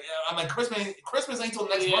 I'm like, Christmas ain't till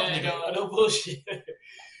next month, nigga. No bullshit.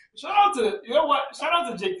 Shout out to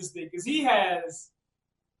Jake the Snake, because he has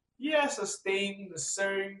sustained a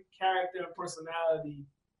certain character and personality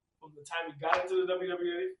from the time he got into the WWE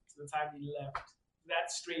to the time he left.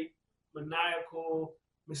 That straight, maniacal,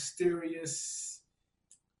 mysterious,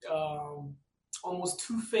 almost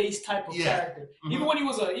two-faced type of character. Mm-hmm. Even when he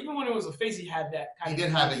was a face, he had that kind of. He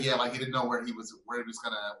did have it, like he didn't know where his loyalties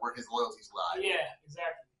lie. Yeah,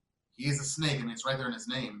 exactly. He is a snake, it's right there in his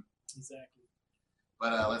name. Exactly.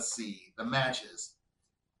 But let's see the matches.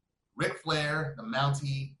 Ric Flair, the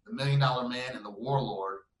Mountie, the $1 Million Man, and the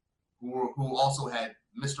Warlord, who also had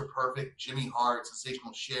Mr. Perfect, Jimmy Hart,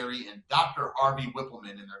 Sensational Sherry, and Dr. Harvey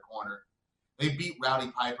Whippleman in their corner. They beat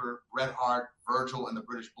Rowdy Piper, Bret Hart, Virgil, and the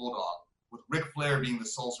British Bulldog, with Ric Flair being the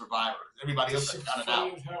sole survivor. Everybody else got counted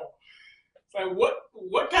out. It's like,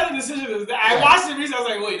 what kind of decision is that? I watched it recently. I was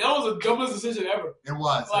like, wait, that was the dumbest decision ever. It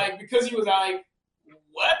was. Like, because he was like,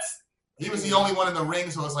 what? He was the only one in the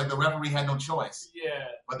ring, so it's like the referee had no choice. Yeah.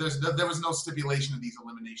 But there was no stipulation of these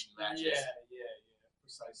elimination matches. Yeah,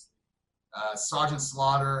 precisely. Sergeant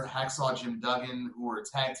Slaughter, Hacksaw Jim Duggan, who were a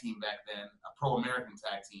tag team back then, a pro-American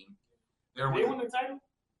tag team. They won the title?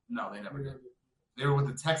 No, they never did. They were with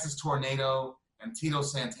the Texas Tornado and Tito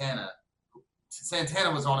Santana.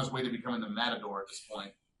 Santana was on his way to becoming the Matador at this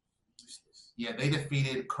point. Yeah, they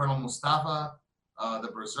defeated Colonel Mustafa, the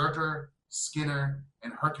Berserker, Skinner,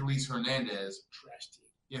 and Hercules Hernandez. Trash team.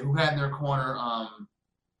 Yeah, who had in their corner,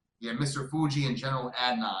 Mr. Fuji and General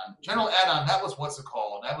Adnan. General Adnan, that was what's it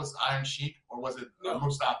called? That was Iron Sheik, or was it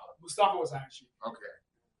Mustafa? Mustafa was Iron Sheik. Okay.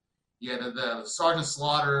 Yeah, the Sergeant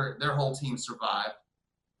Slaughter, their whole team survived.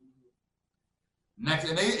 Next,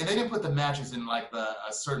 and they didn't put the matches in like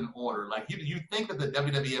a certain order. Like you think that the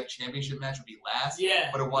WWF Championship match would be last,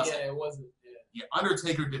 but it wasn't. Yeah, it wasn't. Yeah,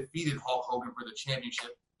 Undertaker defeated Hulk Hogan for the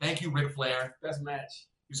championship. Thank you, Ric Flair. Best match.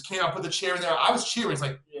 He just came out, put the chair in there. I was cheering. It's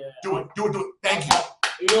like, do it. Thank you.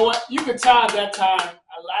 You know what? You could tell at that time,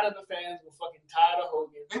 a lot of the fans were fucking tired of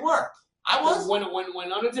Hogan. They were. I was.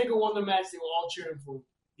 When Undertaker won the match, they were all cheering for him.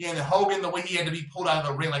 Yeah, and Hogan, the way he had to be pulled out of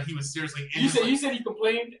the ring like he was seriously injured. You said he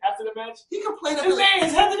complained after the match? He complained after his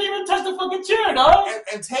head didn't even touch the fucking chair, dog.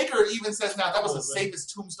 And Taker even says now that was the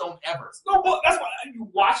safest tombstone ever. No, but that's why you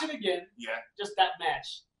watch it again. Yeah. Just that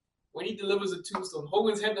match. When he delivers a tombstone,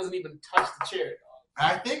 Hogan's head doesn't even touch the chair, dog.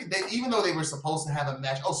 I think that even though they were supposed to have a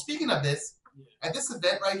match. Oh, speaking of this, at this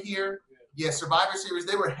event right here, Survivor Series,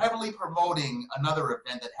 they were heavily promoting another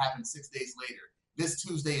event that happened 6 days later, this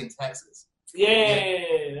Tuesday in Texas.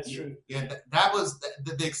 That's true. Yeah, that was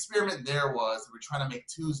the experiment. There was they were trying to make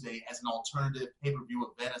Tuesday as an alternative pay-per-view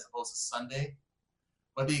event as opposed to Sunday,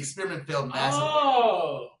 but the experiment failed massively.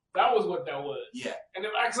 Oh, that was what that was. Yeah, and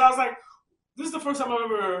then, cause I was like, this is the first time I've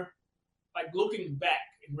ever, like, looking back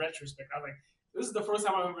in retrospect, I was like, this is the first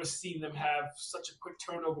time I've ever seen them have such a quick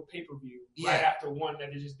turnover pay-per-view right after one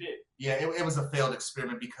that they just did. Yeah, it was a failed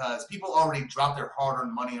experiment because people already dropped their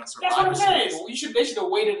hard-earned money on Survivor Series. That's what I'm saying. Well, they should have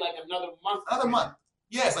waited like another month. Another month.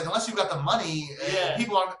 Yes, like unless you got the money,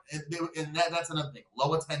 people aren't. And that's another thing.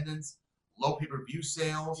 Low attendance, low pay-per-view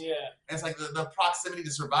sales. Yeah. And it's like the proximity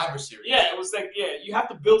to Survivor Series. Yeah, it was like you have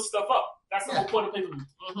to build stuff up. That's the whole point of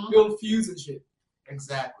pay-per-view. Build feuds and shit.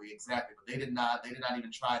 Exactly. But they did not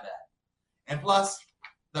even try that. And plus,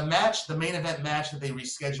 the main event match that they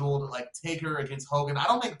rescheduled, like Taker against Hogan. I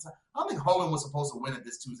don't think Hogan was supposed to win it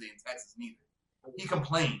this Tuesday in Texas neither. He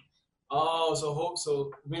complained. Oh,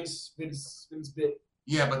 so Vince bit.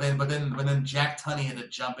 Yeah, but then Jack Tunney had to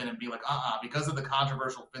jump in and be like, because of the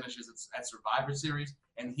controversial finishes at Survivor Series,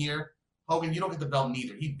 and here Hogan, you don't get the belt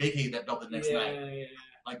neither. He vacated that belt the next night. Yeah.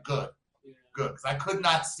 Like good, because I could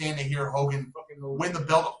not stand to hear Hogan win the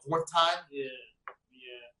belt a fourth time. Yeah.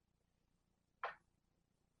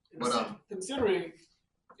 But considering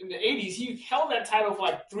in the 80s, he held that title for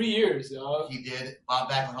like 3 years, dog. He did.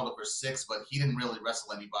 Bob Backlund held it for 6, but he didn't really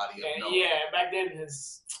wrestle anybody. Back then, it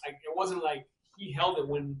wasn't like he held it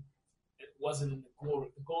when it wasn't in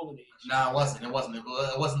the golden age. No, it wasn't. It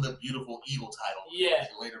wasn't the beautiful evil title. Yeah. Which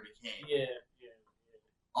it later became. Yeah.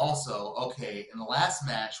 Also, in the last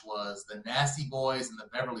match was the Nasty Boys and the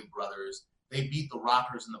Beverly Brothers. They beat the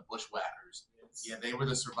Rockers and the Bushwhackers. Yeah, they were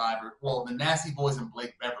the survivors. Well, the Nasty Boys and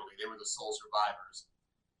Blake Beverly, they were the sole survivors.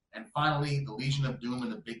 And finally, the Legion of Doom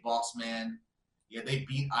and the Big Boss Man. Yeah, they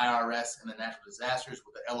beat IRS and the Natural Disasters,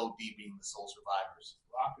 with the LOD being the sole survivors.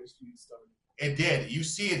 Rockers feud started. It did. You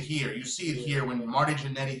see it here. Here when Marty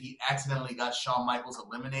Jannetty, he accidentally got Shawn Michaels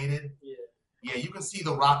eliminated. Yeah. Yeah, you can see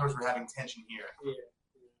the Rockers were having tension here. Yeah.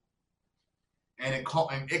 And it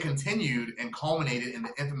continued and culminated in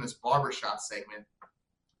the infamous barbershop segment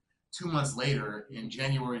 2 months later in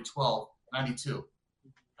January 12th, 92.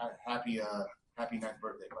 Happy 9th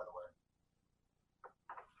birthday, by the way.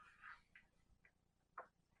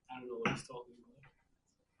 I don't know what he's talking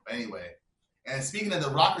about. Anyway, and speaking of the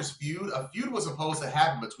Rockers feud, a feud was supposed to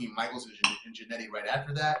happen between Michaels and Jannetty right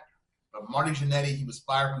after that. But Marty Jannetty, he was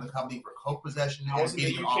fired from the company for coke possession and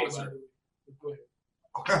beating an officer. Go ahead.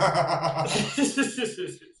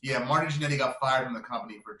 Yeah, Marty Jannetty got fired from the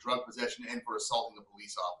company for drug possession and for assaulting a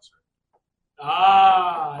police officer.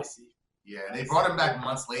 I see. Yeah, they brought him back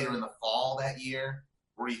months later in the fall that year,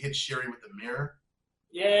 where he hit Sherry with the mirror.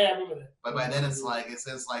 Yeah, I remember that. But by then it's like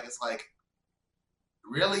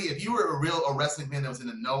really, if you were a wrestling fan that was in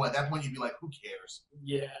the know at that point, you'd be like, who cares?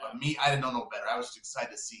 Yeah. But me, I didn't know no better. I was just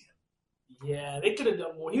excited to see him. Yeah, they could have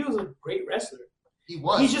done more. He was a great wrestler. He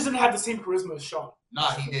was. He just didn't have the same charisma as Shawn.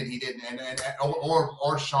 Nah, he didn't,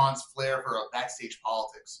 or Shawn's flair for backstage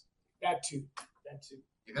politics. That too.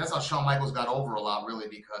 Yeah, that's how Shawn Michaels got over a lot, really,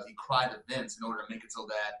 because he cried to Vince in order to make it so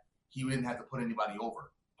that he didn't have to put anybody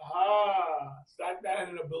over. That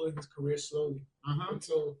ended up building his career slowly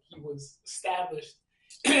until he was established,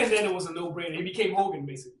 and then it was a no-brainer. He became Hogan,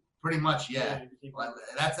 basically. Pretty much, yeah.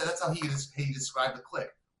 That's how he described the Clique.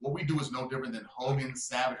 What we do is no different than Hogan,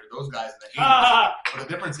 Savage, or those guys in the 80s. But the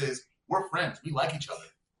difference is we're friends. We like each other.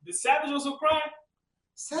 Did Savage also cry?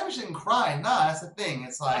 Savage didn't cry. Nah, that's the thing.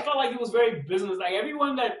 It's like I felt like he was very business. Like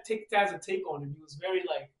everyone that has a take on him, he was very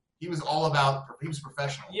like. He was all about. He was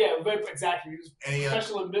professional. Yeah, exactly. He was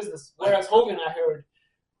professional in business. Whereas Hogan, I heard.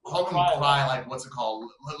 Hogan would cry like what's it called?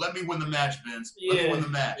 Let me win the match, Vince. Yeah, let me win the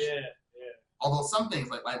match. Yeah. Although some things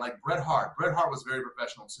like Bret Hart was very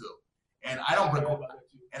professional too, and I don't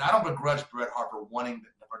begrudge Bret Hart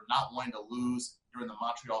for not wanting to lose during the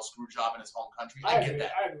Montreal screw job in his home country. I get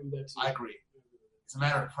that. I agree with that too. I agree. It's a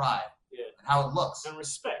matter of pride. Yeah. And how it looks. And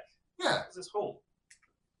respect. Yeah. It's his home.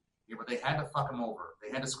 Yeah, but they had to fuck him over. They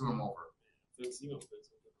had to screw him over.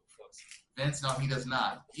 Vince, no, he does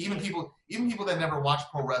not. Even people that never watched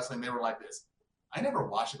pro wrestling, they were like this. I never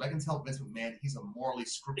watched it, but I can tell Vince McMahon he's a morally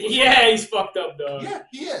scrupulous man. He's fucked up, dog. Yeah,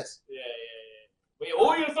 he is. Yeah. Wait,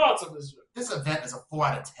 what are your thoughts on this? This event is a 4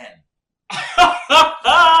 out of 10.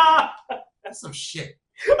 That's some shit.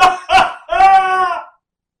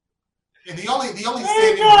 And the only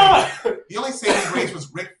saving grace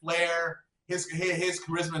was Ric Flair, his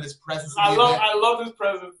charisma and his presence. I love his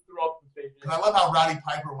presence throughout the thing. And I love how Roddy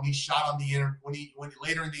Piper, when he shot on the internet, when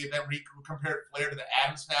later in the event, when he compared Flair to the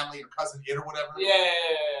Addams Family or Cousin It or whatever. Yeah.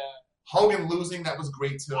 Hogan losing, that was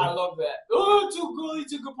great too. I love that. Oh, two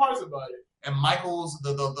good parts about it. And Michaels,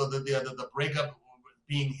 the breakup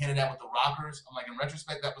being hinted at with the Rockers. I'm like, in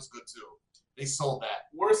retrospect, that was good too. They sold that.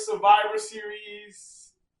 Worst Survivor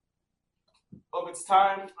Series of its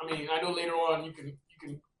time. I mean, I know later on you can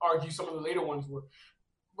argue some of the later ones were,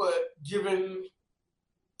 but given,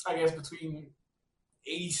 I guess, between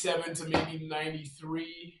 87 to maybe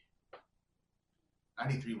 93.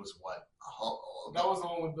 93 was what? That was the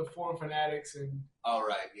one with the Foreign Fanatics and. Oh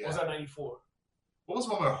right, yeah. What was that 94? What was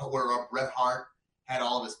the one where Bret Hart had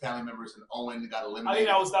all of his family members and Owen got eliminated? I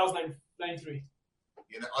think that was 93.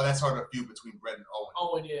 Yeah, that's sort of a feud between Bret and Owen.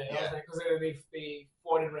 Owen, yeah. Because they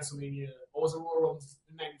fought in WrestleMania. Or was it Royal Rumble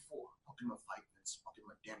in 94? I'll give him a fight, Vince. I'll give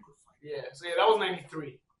him a damn good fight. Yeah, so that was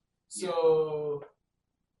 93. So,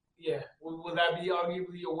 yeah. Would that be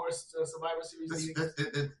arguably your worst Survivor Series?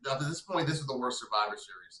 Up to this point, this is the worst Survivor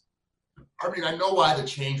Series. I mean, I know why the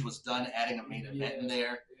change was done, adding a main event in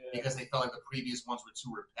there, because they felt like the previous ones were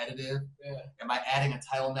too repetitive. Yeah. And by adding a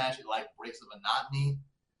title match, it breaks the monotony.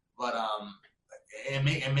 But it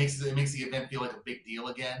makes the event feel like a big deal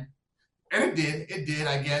again. And it did,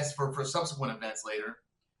 I guess, for subsequent events later.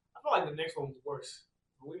 I feel like the next one was worse.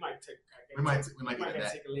 But we might get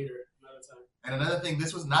that take it later another time. And another thing,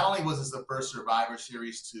 was this the first Survivor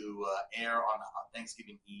Series to air on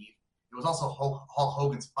Thanksgiving Eve. It was also Hulk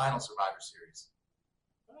Hogan's final Survivor Series.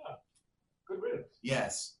 Ah, good riddance.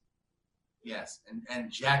 Yes.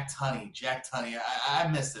 And Jack Tunney, I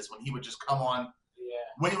miss this when he would just come on.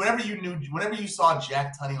 Yeah. Whenever you saw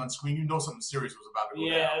Jack Tunney on screen, you know something serious was about to go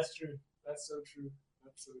down. Yeah, that's true. That's so true.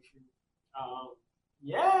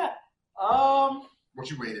 Yeah. What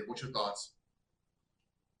you rated? What's your thoughts?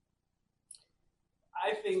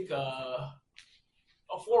 I think a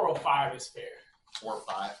 4 or 5 is fair. 4 or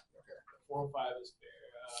 5? Okay. 4 or 5 is fair.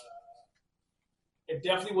 It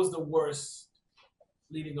definitely was the worst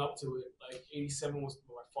leading up to it. Like 87 was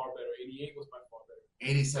by far better. 88 was by far better.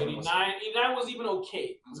 89 was even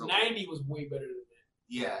okay. 90 was way better than that.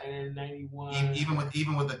 Yeah. And 91. Even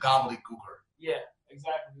with the gobbledygooker. Yeah,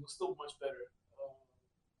 exactly. It was still much better.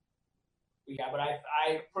 But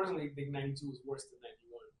I personally think 92 was worse than 91.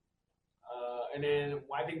 And then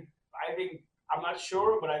I think I'm not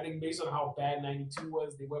sure, but I think based on how bad 92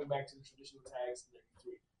 was, they went back to the traditional tags in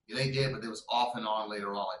 93. Yeah, they did, but it was off and on later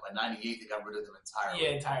on. Like by 98, they got rid of them entirely.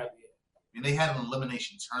 Yeah, entirely. Yeah. I mean, they had an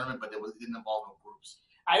elimination tournament, but it didn't involve no groups.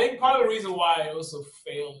 I think part of the reason why it also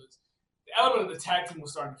failed is the element of the tag team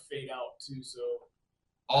was starting to fade out too. So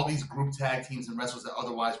all these group tag teams and wrestlers that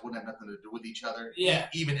otherwise wouldn't have nothing to do with each other,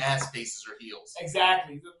 even as faces or heels.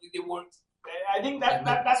 Exactly, they weren't. I think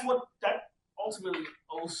that's what that ultimately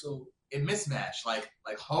also it mismatched. Like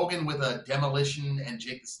Hogan with a Demolition and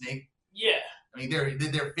Jake the Snake. Yeah. I mean,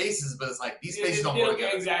 they're faces, but it's like these faces don't work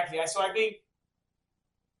together. Exactly. So I think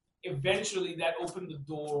eventually that opened the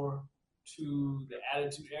door to the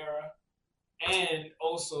Attitude Era, and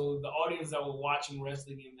also the audience that were watching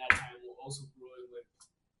wrestling in that time were also growing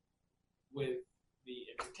with the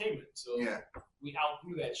entertainment. So we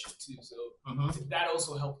outgrew that shit too. So that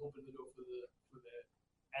also helped open the door for the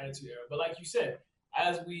Attitude Era. But like you said,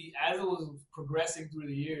 as it was progressing through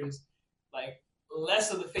the years, like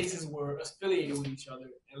less of the faces were affiliated with each other,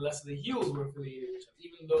 and less of the heels were affiliated with each other,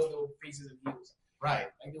 even though they were faces and heels. Right.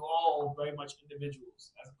 Like they were all very much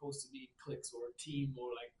individuals, as opposed to being cliques or a team or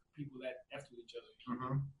like people that effed with each other.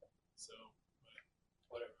 So,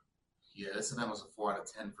 whatever. Yeah, this event was a 4 out of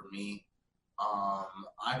 10 for me.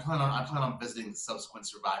 I plan on visiting the subsequent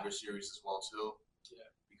Survivor Series as well too. Yeah.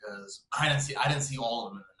 Because I didn't see all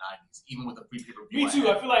of them in the 90s, even with the free pay-per-view. Me too.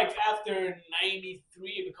 I feel like after 93,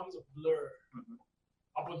 it becomes a blur.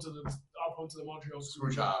 Up until the Montreal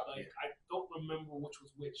Screwjob. Like I don't remember which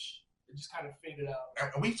was which. It just kind of faded out.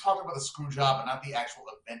 And we've talked about the Screwjob, but not the actual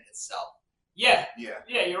event itself. Yeah, you're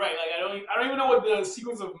right. Like I don't even know what the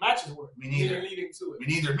sequence of matches were. Me neither. Leading to it.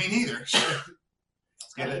 Me neither.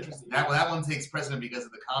 Let's get it. That one takes precedent because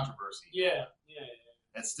of the controversy. Yeah.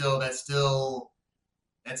 That's still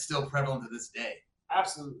prevalent to this day.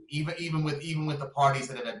 Absolutely. Even with the parties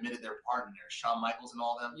that have admitted their part in there, Shawn Michaels and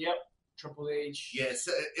all them. Yep. Triple H. Yeah,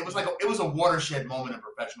 it was a watershed moment in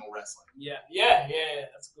professional wrestling. Yeah.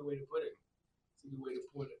 That's a good way to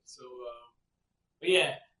put it. So, but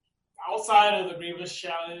yeah, outside of the Grievous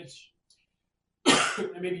Challenge,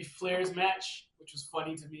 and maybe Flair's match, which was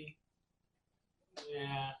funny to me.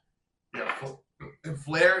 Yeah. And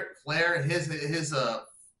Flair continued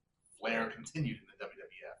in the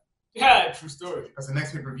WWF. Yeah, true story. Because the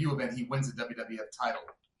next pay-per-view event, he wins the WWF title.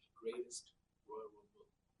 Greatest Royal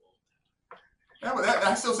Yeah, Rumble. but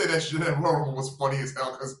I still say that Royal Rumble was funny as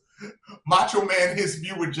hell because Macho Man, his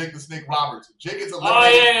feud with Jake the Snake Roberts. Jake gets eliminated.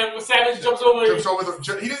 Oh, yeah, Savage jumps over.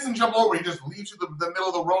 He doesn't jump over. He just leaves you the middle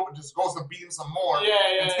of the rope and just goes to beat him some more.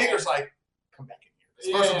 Yeah. And Taker's like, come back in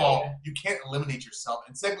here. First of all, you can't eliminate yourself.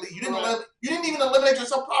 And secondly, you didn't even eliminate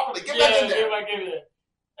yourself properly. Get back in there. Get back in there.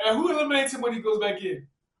 And who eliminates him when he goes back in?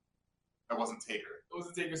 That wasn't Taker. It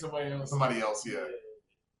wasn't Taker, somebody else. Somebody else, yeah.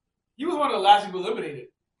 He was one of the last people eliminated.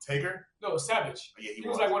 Taker? No, Savage. Yeah, he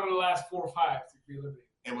was like one of the last 4 or 5 to be eliminated.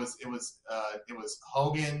 It was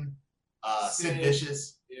Hogan, Sid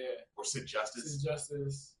Vicious, or Sid Justice.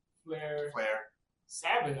 Flair.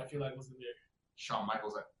 Savage, I feel like was in there. Shawn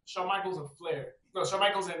Michaels and Flair. No, Shawn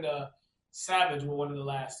Michaels and Savage were one of the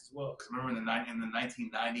last as well. Because remember in the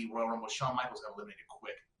 1990 Royal Rumble, Shawn Michaels got eliminated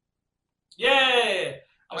quick. Yeah.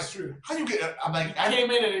 That's true. How do you get? I'm like, I came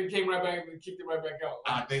in and came right back and kicked it right back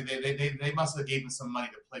out. They must have gave him some money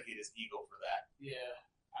to placate his ego for that. Yeah,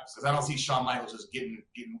 absolutely. Because I don't see Shawn Michaels just getting.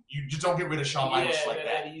 You just don't get rid of Shawn Michaels like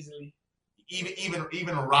that easily.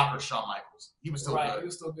 Even a rocker Shawn Michaels, he was still good. He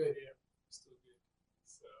was still good. Yeah, still good.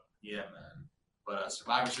 So yeah, man. But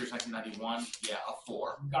Survivor Series 1991, yeah, a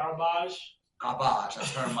 4. Garbage. I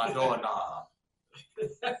turned my doorknob.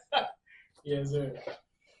 Yes, sir.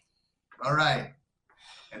 All right.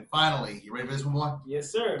 And finally, you ready for this one, boy? Yes,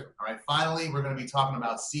 sir. All right, finally, we're going to be talking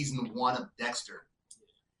about Season 1 of Dexter.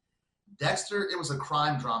 Dexter, it was a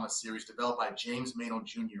crime drama series developed by James Mano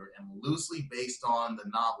Jr. and loosely based on the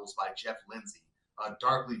novels by Jeff Lindsay,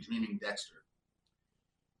 Darkly Dreaming Dexter.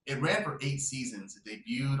 It ran for 8 seasons. It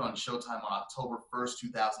debuted on Showtime on October 1st,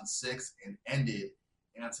 2006, and ended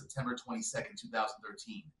on September 22nd,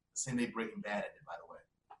 2013. The same day Breaking Bad ended, by the way.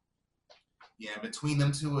 Yeah, between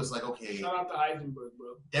them two, it's like, okay. Shout out to Heisenberg,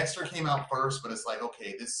 bro. Dexter came out first, but it's like,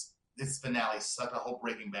 okay, this finale sucked. I hope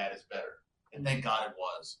Breaking Bad is better. And thank God it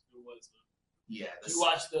was. It was. Yeah. Did you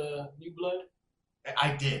watch the New Blood?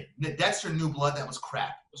 I did. Dexter New Blood, that was crap.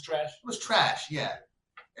 It was trash? It was trash, yeah.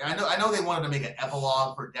 And I know they wanted to make an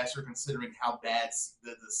epilogue for Dexter considering how bad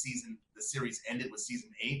the series ended with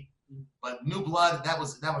season 8. Mm-hmm. But New Blood, that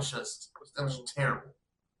was just terrible.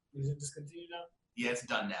 Is it discontinued now? Yeah, it's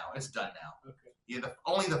done now. Okay. Yeah,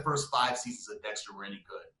 only the first 5 seasons of Dexter were any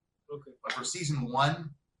good. Okay. But for season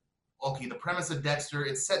 1, okay, the premise of Dexter,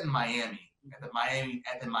 it's set in Miami, at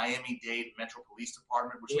the Miami-Dade Metro Police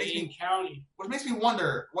Department, which makes me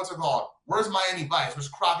wonder, what's it called? Where's Miami Vice? Where's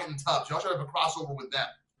Crockett and Tubbs? Y'all should have a crossover with them.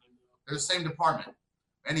 They're the same department.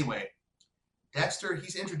 Anyway, Dexter,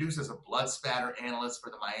 he's introduced as a blood spatter analyst for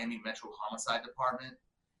the Miami Metro Homicide Department,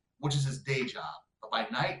 which is his day job. But by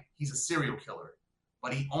night, he's a serial killer.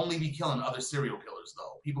 But he only be killing other serial killers,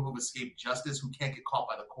 though. People who've escaped justice who can't get caught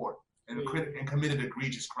by the court and committed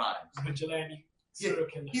egregious crimes. Vigilante serial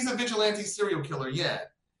killer. He's a vigilante serial killer, yeah.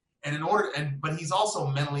 But he's also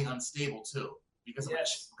mentally unstable too. because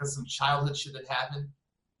of some childhood shit that happened.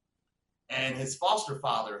 And his foster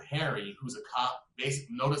father, Harry, who's a cop,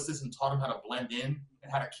 basically noticed this and taught him how to blend in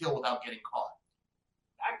and how to kill without getting caught.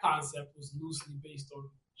 That concept was loosely based on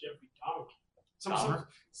Jeffrey Dahmer.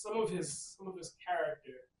 Some of his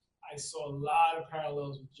character, I saw a lot of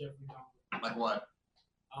parallels with Jeffrey Dahmer. Like what?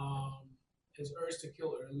 His urge to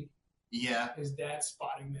kill early. Yeah. His dad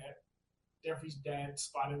spotting that. Jeffrey's dad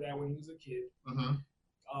spotted that when he was a kid. Mm-hmm.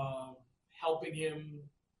 Helping him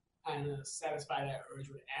kind of satisfy that urge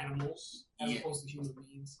with animals as opposed to human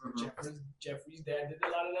beings. Mm-hmm. Jeffrey's dad did a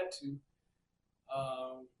lot of that too.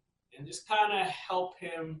 And just kind of help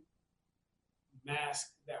him mask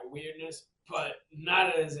that weirdness, but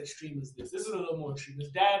not as extreme as this. This is a little more extreme.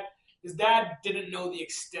 His dad didn't know the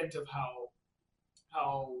extent of how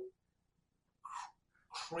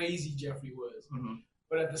crazy Jeffrey was. Mm-hmm.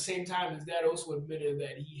 But at the same time, his dad also admitted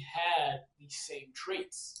that he had these same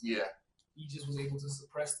traits. Yeah. He just was able to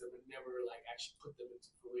suppress them and never actually put them into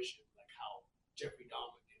fruition, like how Jeffrey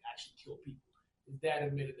Dahmer can actually kill people. His dad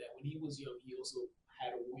admitted that when he was young, he also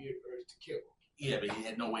had a weird urge to kill. Yeah, but he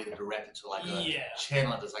had no way to direct it to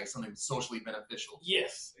channel it as something socially beneficial.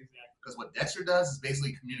 Yes, exactly. Because what Dexter does is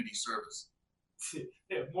basically community service.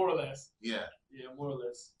 Yeah, more or less. Yeah. Yeah, more or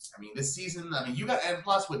less. I mean, this season, you got, and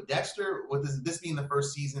plus with Dexter, with this being the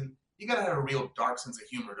first season, you gotta have a real dark sense of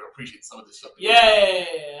humor to appreciate some of this stuff. Yeah,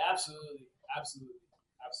 absolutely.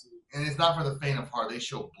 And it's not for the faint of heart. They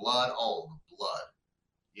show blood. Oh, the blood.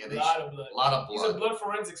 Yeah, a lot of blood. A lot of blood. He's a blood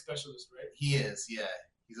forensic specialist, right? He is, yeah.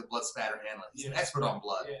 He's a blood spatter handler. He's an expert on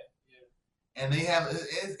blood. Yeah. And they have,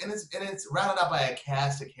 and it's rounded out by a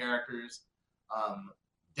cast of characters.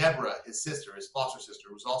 Deborah, his sister, his foster sister,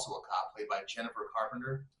 was also a cop, played by Jennifer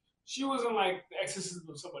Carpenter. She was in The Exorcism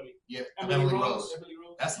of somebody. Yeah, Emily Rose.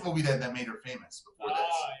 That's the movie that made her famous before this.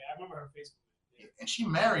 Yeah, I remember her face. Yeah. And she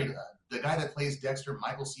married the guy that plays Dexter,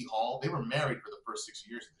 Michael C. Hall. They were married for the first 6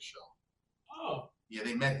 years of the show. Oh. Yeah,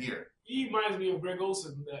 they met here. He reminds me of Greg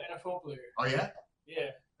Olsen, the NFL player. Oh yeah.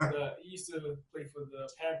 Yeah. He used to play for the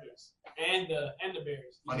Panthers and the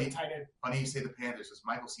Bears. Funny you say the Panthers, because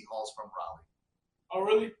Michael C. Hall's from Raleigh. Oh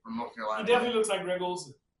really? From North Carolina. He definitely looks like Greg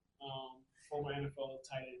Olsen, former NFL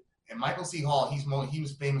tight end. And Michael C. Hall, he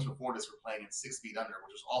was famous before this for playing in 6 Feet Under,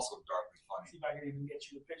 which was also darkly funny. See if I can even get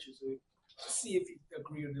you the picture so see if you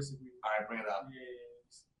agree or disagree. All right, bring it up. Yeah.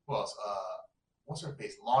 Who else? What's her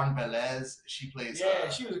face? Lauren Velez. She plays. Yeah,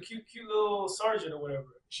 she was a cute little sergeant or whatever.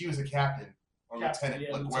 She was a captain or lieutenant.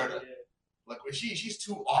 Yeah, LaGuardia. Like she's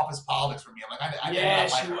too office politics for me. I'm like, I did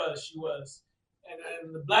not like her. She was.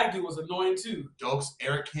 And the black dude was annoying too. Dokes,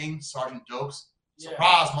 Eric King, Sergeant Dokes.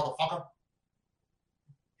 Surprise, motherfucker.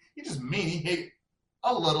 He just mean. He hate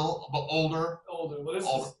a little, but older. Well, this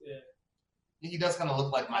older. Is, yeah. He does kind of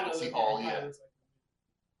look like Michael C. Hall, yeah.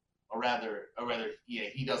 Or rather, yeah,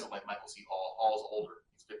 he does look like Michael C. Hall. Hall's older.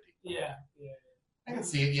 He's 50. Yeah. I can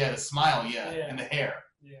see it. Yeah, the smile. Yeah, and the hair.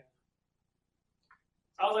 Yeah.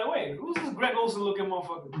 I was like, wait, who's this Greg Olsen looking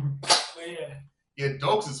motherfucker? But yeah. Yeah,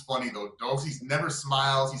 Dokes is funny though. Dokes, he never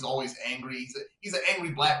smiles. He's always angry. He's an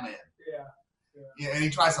angry black man. Yeah, and he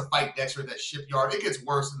tries to fight Dexter at that shipyard. It gets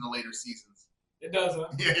worse in the later seasons. It does, huh?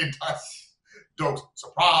 Yeah, it does. Dokes,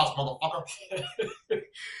 surprise, motherfucker.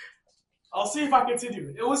 I'll see if I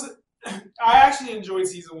continue. I actually enjoyed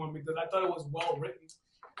season 1 because I thought it was well written.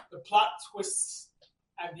 The plot twists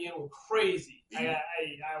at the end were crazy. I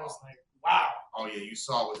was like, wow. Oh yeah, you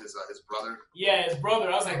saw with his brother. Yeah, his brother.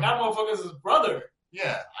 I was like, that motherfucker's his brother.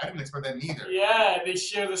 Yeah, I didn't expect that neither. Yeah, they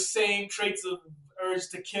share the same traits of urge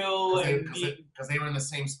to kill because they were in the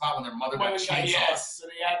same spot when their mother got chased. Yes, so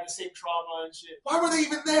they had the same trauma and shit. Why were they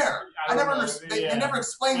even there? I never understood. They never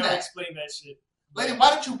explained that. Explained that shit. Lady,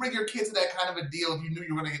 why did you bring your kids to that kind of a deal if you knew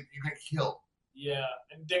you were gonna get killed? Yeah,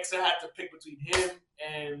 and Dexter had to pick between him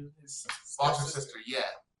and his foster sister. Yeah.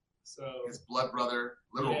 So his blood brother,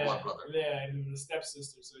 literal blood brother. Yeah, and the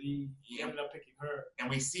stepsister. So he ended up picking her. And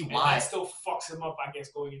we see and why. That still fucks him up, I guess,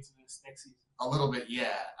 going into this next season. A little bit,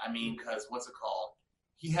 yeah. I mean, because what's it called?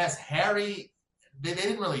 He has Harry. They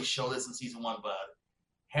didn't really show this in season 1, but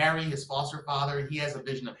Harry, his foster father, he has a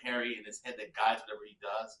vision of Harry in his head that guides whatever he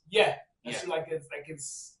does. Yeah. It's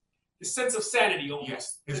his sense of sanity almost.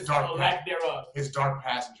 Yes. His dark lack thereof. His dark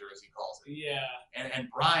passenger, as he calls it. Yeah. And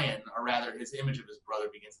Brian, or rather his image of his brother,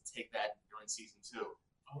 begins to take that during season 2.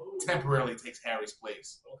 Oh. Temporarily takes Harry's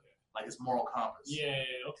place. Okay. Like his moral compass. Yeah,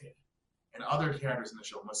 okay. And other characters in the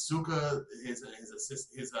show. Masuka, his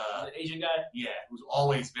the Asian guy? Yeah, who's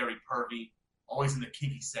always very pervy, always in the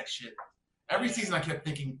kinky sex shit. Every season I kept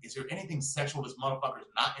thinking, is there anything sexual this motherfucker's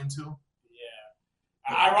not into?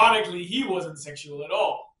 Yeah. Ironically, he wasn't sexual at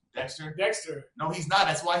all. Dexter? Dexter. No, he's not.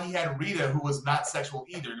 That's why he had Rita, who was not sexual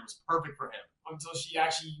either, and it was perfect for him. Until she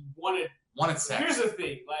actually wanted sex. Here's the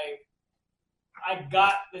thing, like, I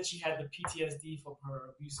got that she had the PTSD from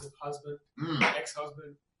her abusive husband,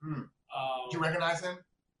 ex-husband. Did you recognize him?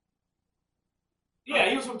 Yeah,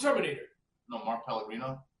 he was from Terminator. No, Mark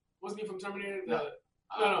Pellegrino. Wasn't he from Terminator?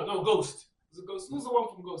 No, Ghost. Was it Ghost? Who's the one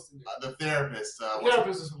from Ghost in there? The therapist. The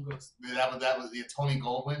therapist was from Ghost. That was Tony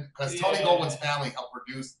Goldwyn, because Tony Goldwyn's family helped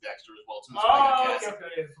produce Dexter as well too.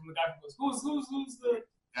 Okay. From the guy from Ghost. Who's the?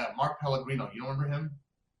 Mark Pellegrino. You don't remember him?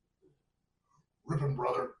 Rippin'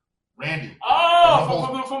 brother, Randy.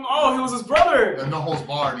 Oh, he was his brother. No Holds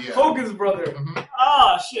Barred. Yeah. Hogan's brother. Mm-hmm.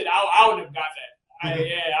 Oh shit! I wouldn't have got that. I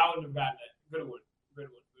wouldn't have gotten that. Good one.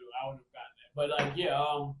 I wouldn't have gotten that. But like, yeah.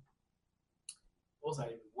 What was I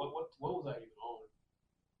even? What was I even on?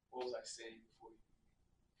 What was I saying before?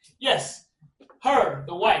 Yes, her,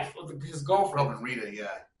 the wife of his girlfriend. Robin Rita,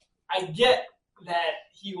 yeah. I get that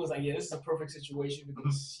he was like, yeah, this is a perfect situation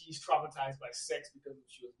because she's traumatized by sex because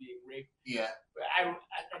she was being raped. Yeah. But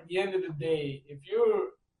at the end of the day, if you're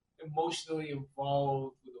emotionally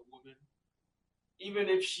involved with a woman, even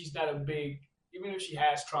if she's not even if she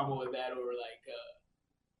has trauma with that, or like,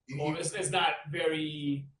 or it's not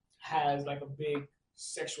has like a big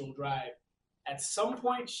sexual drive, at some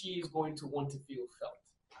point she is going to want to feel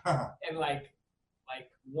felt and like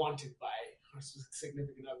wanted by her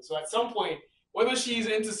significant other. So at some point, whether she's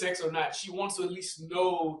into sex or not, she wants to at least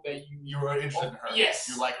know that you are interested in her. Yes,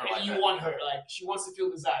 you like her, and like you that. want her. Like, she wants to feel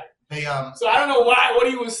desired. So I don't know what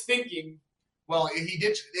he was thinking. Well, he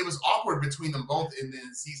did. It was awkward between them both in the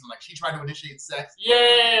season. Like, she tried to initiate sex.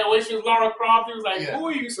 Yeah, when she was Lara Croft, he was like, "Who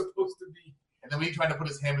are you supposed to be?" And then when he tried to put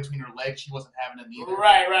his hand between her legs, she wasn't having it either.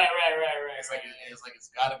 Right. It's like it's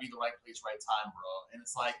got to be the right place, right time, bro. And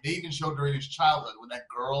it's like they even showed during his childhood when that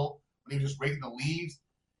girl, when he was just raking the leaves.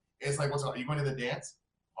 It's like, what's up? Are you going to the dance?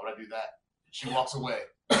 Why would I do that? She walks away.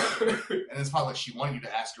 And it's probably like she wanted you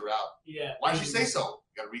to ask her out. Yeah. Why did you say so?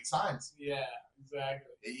 You got to read signs. Yeah,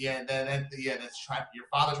 exactly. Yeah, that's trying. Your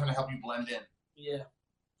father trying to help you blend in. Yeah.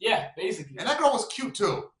 Yeah, basically. And that girl was cute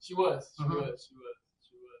too. She was. She was.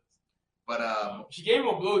 But she gave him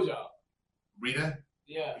a blowjob. Rita.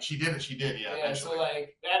 Yeah. She did. Yeah. Yeah. Eventually. So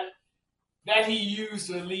like that he used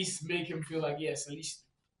to at least make him feel like, yes, at least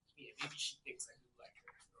maybe she thinks I do like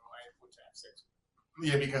her. I want to have sex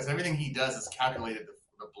with her. Yeah, because everything he does is calculated to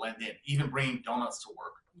blend in, even bringing donuts to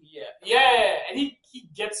work. Yeah, and he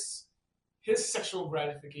gets his sexual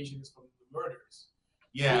gratification is from the murders.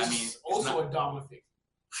 Yeah, which is also a Dharma thing.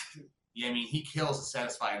 Yeah, I mean, he kills to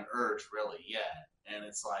satisfy an urge, really. Yeah, and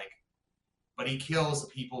it's like, but he kills the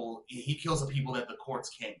people. He kills the people that the courts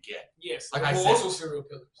can't get. Yes, like I said, also serial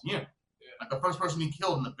killers. Yeah, like the first person he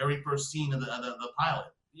killed in the very first scene of the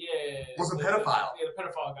pilot. Yeah, was a pedophile. The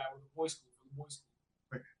pedophile guy with the boys' school.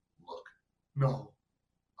 Like, look, no,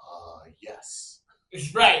 yes.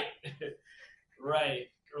 Right.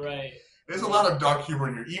 There's a lot of dark humor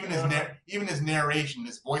in here. Even his narration,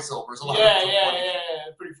 his voiceover is a lot.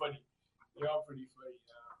 Yeah. Pretty funny. They're all pretty funny.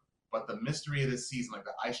 But the mystery of this season, like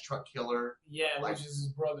the ice truck killer. Yeah, like, which is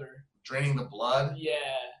his brother. Draining the blood. Yeah.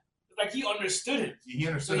 Like he understood it. He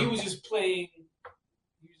understood. So he was just playing.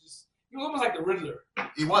 He was almost like the Riddler.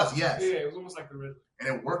 He was, yes. Yeah, it was almost like the Riddler. And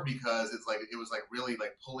it worked because it was really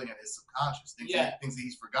like pulling at his subconscious things that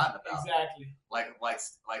he's forgotten about. Exactly. Like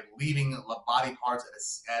leaving body parts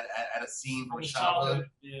at a scene from his childhood.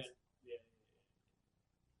 Yeah.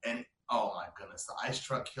 And oh my goodness, the ice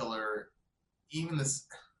truck killer, even this,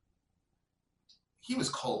 he was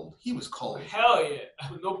cold. Hell yeah!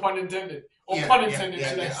 No pun intended. Or pun intended.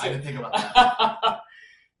 Should I say? I didn't think about that.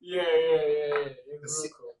 Yeah.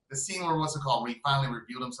 The scene where where he finally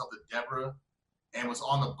revealed himself to Deborah and was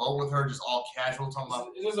on the boat with her, just all casual, talking about.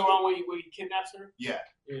 Is this the one where he kidnaps her? Yeah.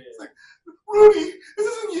 Yeah. It's like, Rudy, this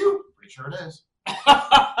isn't you. Pretty sure it is.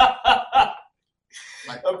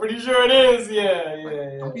 I'm pretty sure it is.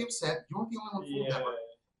 Yeah. Don't be upset. You weren't the only one fooling Deborah.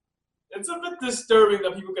 It's a bit disturbing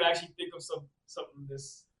that people could actually think of something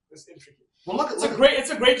this intricate. Well, look, it's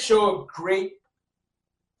a great show.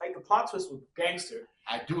 Like the plot twist with Gangster.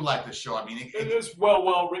 I do like the show. I mean, it is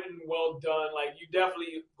well written, well done. Like you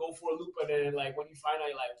definitely go for a loop, and then like when you find out,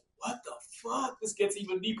 you're like, what the fuck? This gets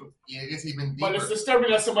even deeper. Yeah, it gets even deeper. But it's disturbing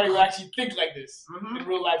that somebody would actually think like this in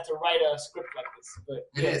real life to write a script like this. But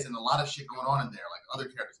it is, and a lot of shit going on in there, like other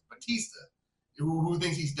characters. Batista, who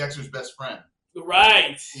thinks he's Dexter's best friend.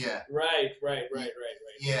 Right. Yeah. Right.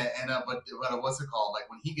 Yeah, and but what's it called? Like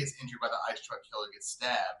when he gets injured by the ice truck killer, gets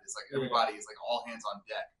stabbed. It's like everybody is like all hands on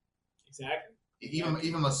deck. Exactly. Even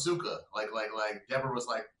Masuka, like Deborah was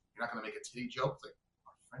like, "You're not gonna make a titty joke." It's like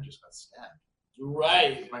our friend just got stabbed.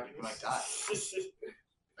 Right. You might die.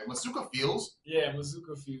 Like Masuka Fields. Yeah,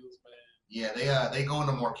 Masuka Fields, man. Yeah, they go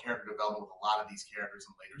into more character development with a lot of these characters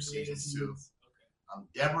in later seasons too. Okay.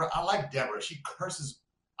 Deborah, I like Deborah. She curses.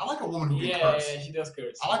 I like a woman who can curse. Yeah, she does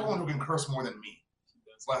curse. I like a woman who can curse more than me.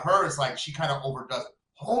 But her, it's like she kind of overdoes it.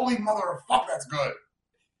 Holy mother, fuck, that's good.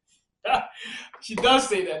 She does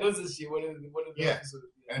say that, doesn't she? What is the episode?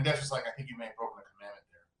 Yeah. And Dexter's like, I think you may have broken a commandment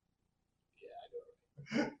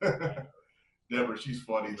there. Yeah, I know. Deborah, she's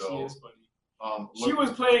funny though. She is funny. She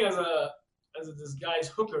was playing as a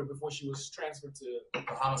disguised hooker before she was transferred to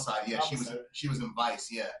Homicide. Yeah, she was in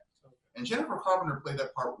Vice. Yeah, and Jennifer Carpenter played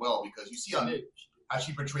that part well because you see how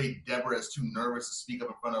she portrayed Deborah as too nervous to speak up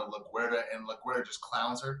in front of LaGuerta, and LaGuerta just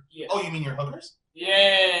clowns her. Yeah. Oh, you mean your hookers?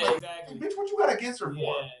 Yeah, like, exactly. Bitch, what you got against her for?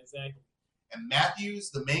 Yeah, exactly. And Matthews,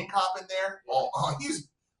 the main cop in there, he's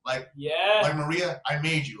like, like Maria, I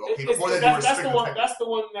made you. Okay, that's the one that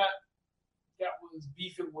was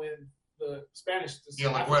beefing with the Spanish.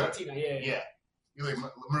 Latina. Yeah. He's like,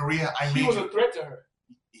 Maria, I made you. He was a threat to her.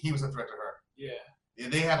 He was a threat to her. Yeah.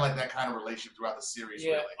 They had like that kind of relationship throughout the series.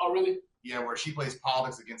 Yeah. Really. Oh, really? Yeah, where she plays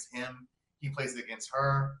politics against him, he plays it against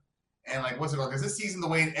her, and like what's it called? Because this season, the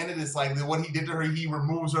way it ended is like what he did to her. He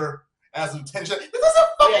removes her as lieutenant. This is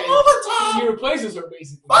fucking overtime. He replaces her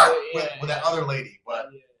basically with that other lady.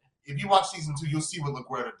 But if you watch season 2, you'll see what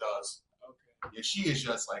LaGuerta does. Okay. Yeah, she is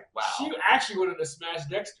just like wow. She actually wanted to smash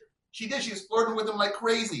Dexter. She did. She was flirting with him like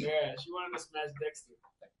crazy. Yeah, she wanted to smash Dexter.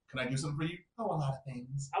 Can I do something for you? Oh, a lot of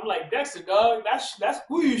things. I'm like, Dexter, dog, that's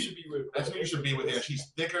who you should be with. That's who you should be with. Yeah,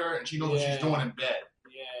 she's thicker and she knows what she's doing in bed.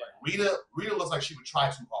 Yeah. Like, Rita looks like she would try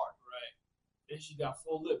too hard. Right. And she got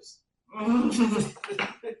full lips.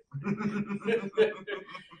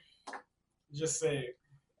 Just saying.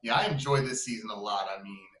 Yeah, I enjoyed this season a lot. I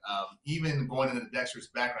mean, even going into Dexter's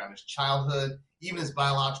background, his childhood, even his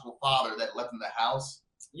biological father that left in the house.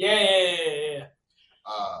 Yeah.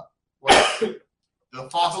 The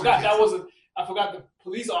foster I forgot the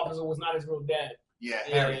police officer was not his real dad. Yeah,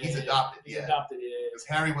 Harry. He's adopted. He's adopted, because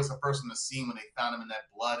Harry was the first on the scene when they found him in that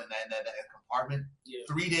blood in that compartment. Yeah.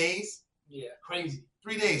 3 days. Yeah, crazy.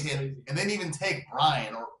 3 days, and they didn't even take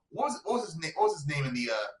Brian or what was his name? What was his name in the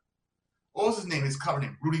what was his name? His cover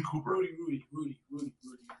name, Rudy Cooper. Rudy.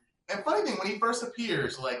 And funny thing, when he first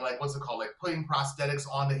appears, like what's it called? Like putting prosthetics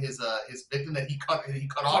onto his victim that he cut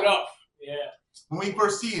off. Yeah. When we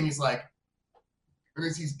first see him, he's like, when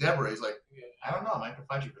he sees Deborah, he's like, I don't know, I might have to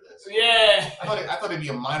fight you for this. Yeah. I thought he'd be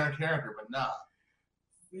a minor character, but nah.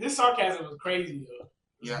 His sarcasm was crazy though.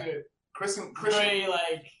 It was good. Christian, very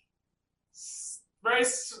like, very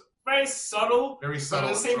subtle. Very subtle.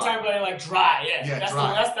 But at the same time, like dry. Yeah.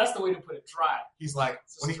 Dry. That's the way to put it. Dry. He's like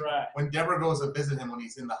when Deborah goes to visit him when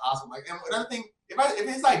he's in the hospital. Like, and another thing, if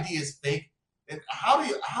his idea is fake, how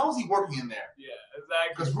is he working in there? Yeah,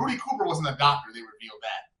 exactly. Because Rudy Cooper wasn't a doctor. They revealed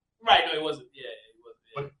that. Right. No, he wasn't. Yeah, he wasn't.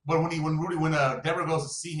 Yeah. But when Deborah goes to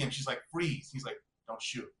see him, she's like, freeze. He's like, don't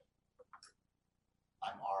shoot.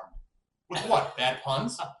 I'm armed. With what? Bad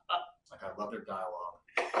puns? Like, I love their dialogue.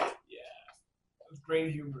 Yeah. It's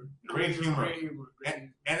great humor. Great humor.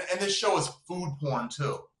 And this show is food porn,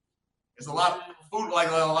 too. It's a lot of food, like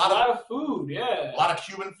a lot of food, yeah. A lot of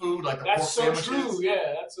Cuban food, like the pork sandwiches. That's so true,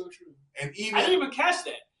 yeah, that's so true. And even I didn't even catch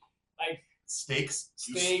that. Like steaks.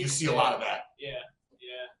 You see a lot of that. Yeah,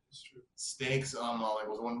 it's true. Steaks, like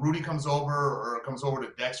when Rudy comes over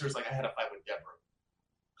to Dexter, it's like I had a fight with Deborah.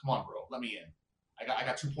 Come on, bro, let me in. I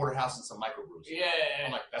got 2 porterhouses and some microbrews. Yeah.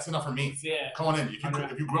 I'm like, that's enough for me. Yeah. Come on in.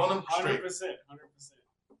 If you grown them, straight. 100%.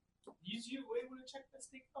 You were able to check that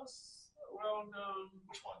steakhouse around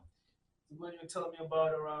which one? The one you were telling me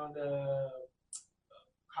about around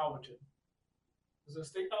Calverton. Was there a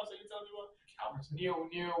steakhouse that you were telling me about? Calverton.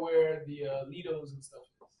 Near where the Lido's and stuff is.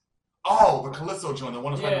 Oh, the Calypso joint, the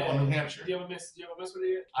one that's right on New Hampshire. Did you ever mess with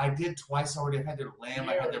it yet? I did twice already. I've had their lamb,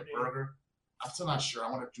 I've had their burger. I'm still not sure. I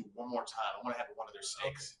want to do one more time. I want to have one of their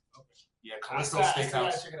steaks. Okay. Yeah, Calypso Steakhouse. I still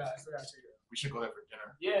gotta check it out. We should go there for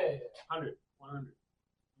dinner. Yeah, 100.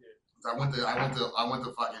 Yeah. I went to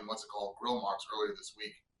fucking what's it called, Grill Marks earlier this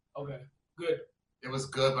week. Okay, good. It was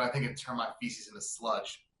good, but I think it turned my feces into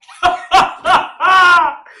sludge.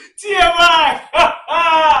 TMI!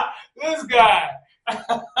 This guy.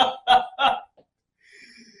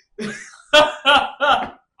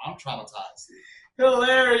 I'm traumatized.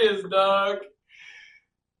 Hilarious, dog.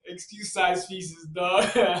 Excuse size feces, dog.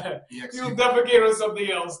 You'll defecate on something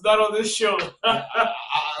else, not on this show.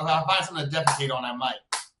 I'll find something to defecate on, I might.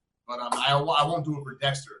 But I won't do it for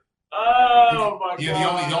Dexter. Oh my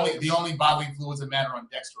god. The only bodily fluids that matter on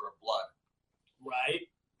Dexter are blood. Right.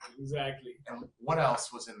 Exactly. And what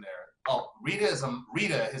else was in there? Oh, Rita,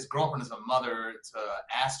 his girlfriend, is a mother to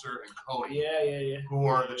Aster and Cody. Yeah. Who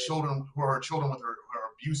are her children with her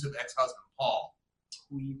abusive ex-husband, Paul.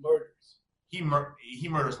 Who he murders. He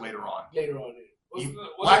murders later on.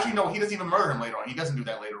 Actually, no, he doesn't even murder him later on. He doesn't do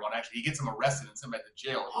that later on. Actually, he gets him arrested and sent him back to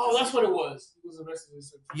jail. Oh, that's what it was. He was arrested.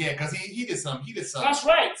 Yeah, because he did some. That's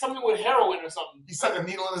right. Something with heroin or something. He stuck a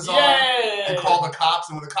needle in his arm and called the cops.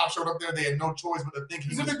 And when the cops showed up there, they had no choice but to think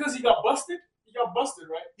Is it because he got busted? He got busted,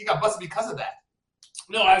 right? He got busted because of that.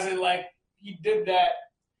 No, as in like he did that.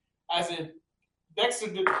 As in Dexter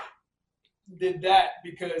did that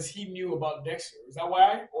because he knew about Dexter. Is that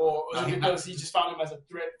why? Or was it because he just found him as a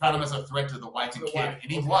threat? Found him as a threat to the wife and kid.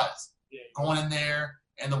 And he was. Yeah. Going in there,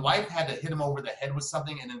 and the wife had to hit him over the head with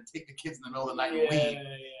something and then take the kids in the middle of the night and leave.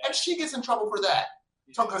 Yeah. And she gets in trouble for that.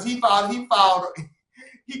 So, because he quickly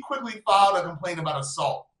filed a complaint about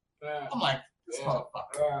assault. Yeah. I'm like, this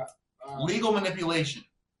motherfucker. Legal manipulation.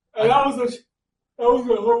 And that was the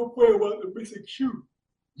whole point about the missing shoe.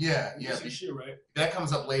 Yeah. Missing shoe, right? That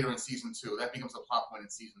comes up later in season 2. That becomes a plot point in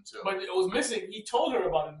season 2. But it was missing. He told her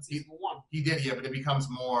about it in season 1. He did, yeah, but it becomes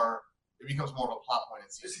more of a plot point in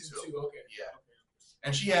season 2. Okay. Yeah. Okay.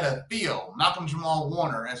 And she had a Theo, Malcolm Jamal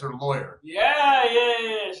Warner, as her lawyer. Yeah.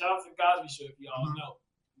 Shout out to Cosby Show if y'all know.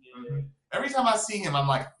 Yeah. Every time I see him, I'm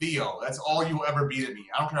like, Theo, that's all you'll ever be to me.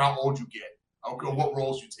 I don't care how old you get. I don't care what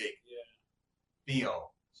roles you take. Yeah.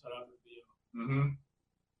 Theo. Shout out to Theo. Mm-hmm.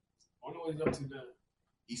 I don't know what he's up to now.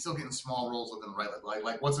 He's still getting small roles looking right.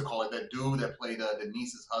 Like what's it called? Like that dude that played the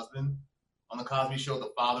niece's husband on the Cosby Show, the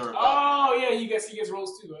father of... Oh, yeah, he gets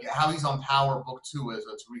roles too, right? Yeah, how he's on Power Book 2 as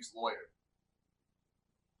Tariq's lawyer.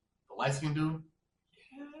 The light-skinned dude?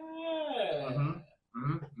 Yeah.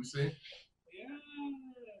 You see? Yeah.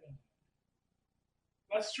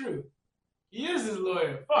 That's true. He is his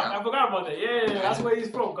lawyer. Fuck, yeah. I forgot about that. Yeah, that's where he's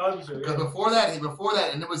from, Cosby Show. Because before that,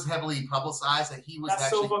 and it was heavily publicized that he was That's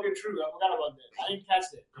so fucking true. I forgot about that. I didn't catch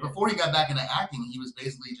that. Yeah. Before he got back into acting, he was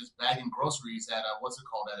basically just bagging groceries at, at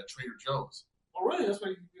a Trader Joe's. Oh, really? That's what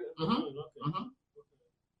he did? Okay.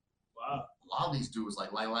 Wow. A lot of these dudes, like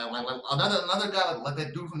another guy, like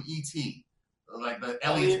that dude from E.T., like the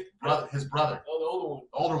Elliot's brother, his brother. Oh, the older one.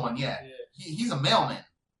 The older one, yeah. He's a mailman.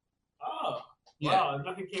 Oh. Yeah. Wow,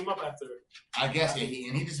 nothing came up after. I guess, yeah.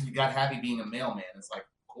 He just got happy being a mailman. It's like,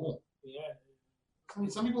 cool. Yeah. I mean,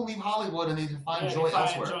 some people leave Hollywood and they find joy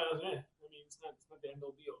elsewhere. I mean, it's not the end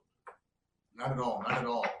of the deal. Not at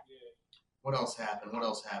all. Yeah. What else happened?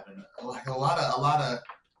 Like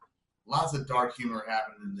lots of dark humor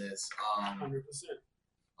happened in this. 100%.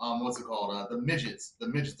 What's it called? The midgets,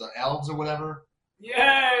 the elves or whatever.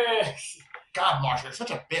 Yeah. God, Marsha, you're such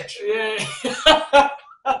a bitch. Yeah.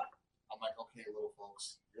 I'm like, okay, little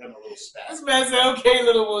folks, you're having a little spat. This man said, okay,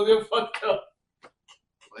 little ones, you're fucked up.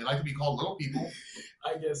 Well, they like to be called little people.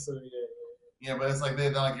 I guess so, yeah. Yeah, but it's like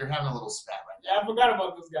they're like, you're having a little spat right now. Yeah, I forgot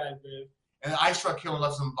about those guys, man. And the ice truck killer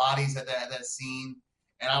left some bodies at that scene.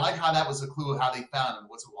 And I like how that was a clue of how they found him.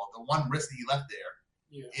 What's it called? The one wrist that he left there.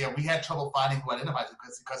 Yeah, we had trouble finding who identified it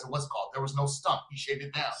because it was called. There was no stump. He shaved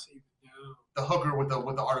it down. The hooker with the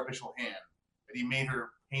artificial hand. But he made her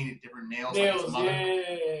painted different nails. Like his mother.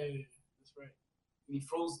 Yeah. That's right. And he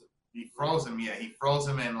froze them. He froze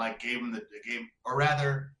him and like gave him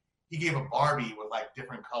he gave a Barbie with like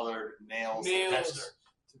different colored nails to Dexter.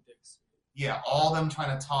 Yeah, all of them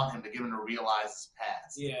trying to taunt him to get him to realize his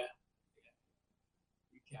past. Yeah.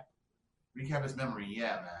 Recap his memory,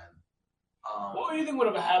 yeah, man. What do you think would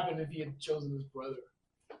have happened if he had chosen his brother?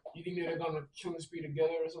 You think they were going to kill the spree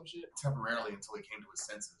together or some shit? Temporarily until he came to his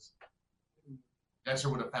senses. Dexter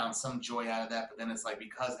would have found some joy out of that, but then it's like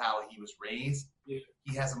because how he was raised, he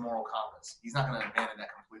has a moral compass. He's not going to abandon that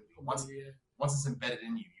completely. Once it's embedded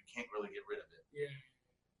in you, you can't really get rid of it. Yeah,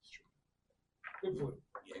 it's true. Good point.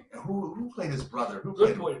 Yeah. Who played his brother?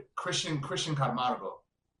 Good point. Christian Camargo.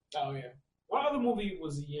 Oh yeah. What other movie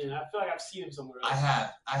was he in? I feel like I've seen him somewhere else.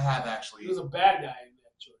 I have actually. He was a bad guy in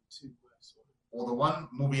that joint too. Well, the one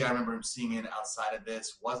movie I remember him seeing in outside of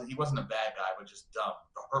this he wasn't a bad guy, but just dumb.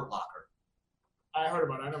 The Hurt Locker. I heard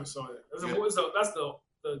about it. I never saw it. That's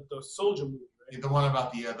the soldier movie, right? Yeah, the one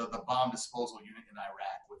about the bomb disposal unit in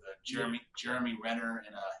Iraq with Jeremy Renner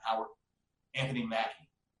and Anthony Mackie.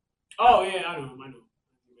 Oh yeah, I know.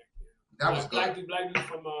 That was black good. Black dude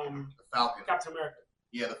from the Falcon. Captain America.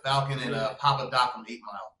 Yeah, the Falcon and Papa Doc from 8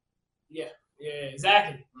 Mile. Yeah,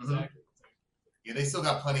 exactly. Mm-hmm. Exactly. Yeah, they still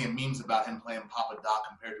got plenty of memes about him playing Papa Doc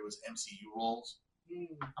compared to his MCU roles.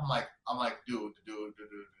 I'm like, dude.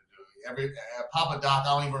 Papa Doc, I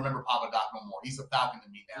don't even remember Papa Doc no more. He's a Falcon to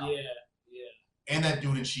me now. Yeah. And that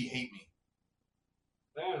dude in She Hate Me.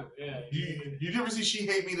 Damn, yeah. You ever see She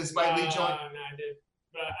Hate Me, the Spike Lee joint? No, I did.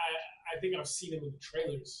 But I think I've seen him in the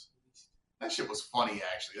trailers. That shit was funny,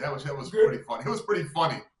 actually. That was pretty funny. It was pretty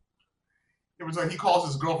funny. It was like he calls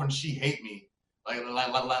his girlfriend "She Hate Me," like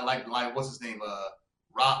what's his name?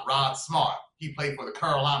 Rod Smart. He played for the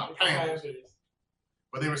Carolina Panthers,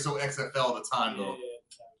 but they were so XFL at the time, though.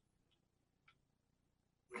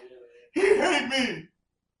 He hate me.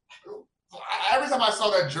 Every time I saw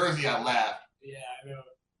that jersey, I laughed. Yeah, I know.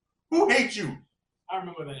 Who hates you? I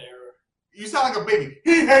remember that era. You sound like a baby.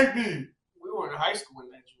 He hate me. We were in high school when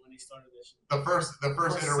he started this shit. The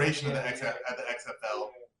first iteration of the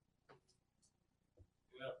XFL.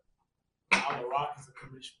 Yeah. Now the Rock is a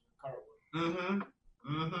commissioner.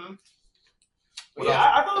 But What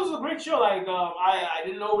I thought it was a great show. Like, I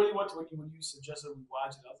didn't know really what to, when you suggested we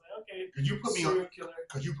watch it. I was like, okay. Could you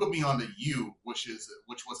put me on the U, which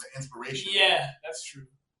was an inspiration? Yeah, that's true.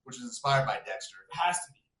 Which is inspired by Dexter. It has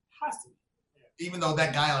to be. Yeah. Even though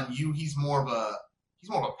that guy on U, he's more of a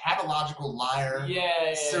pathological liar,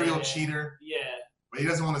 serial cheater. Yeah. But he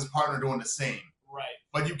doesn't want his partner doing the same. Right.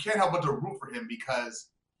 But you can't help but to root for him because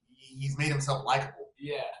he's made himself likable.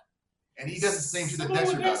 Yeah. And he does the same shit that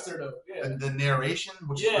Dexter does. Though. Yeah. The narration,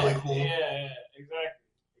 which is really cool. Yeah, exactly.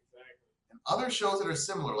 And other shows that are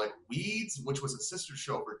similar, like Weeds, which was a sister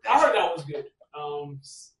show for Dexter. I heard that was good.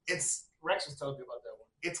 Rex was telling me about that one.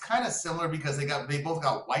 It's kind of similar because they both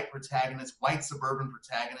got white protagonists, white suburban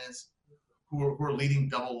protagonists who are leading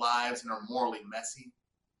double lives and are morally messy.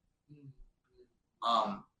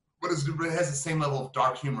 But it has the same level of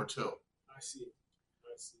dark humor too. I see.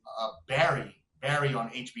 Barry on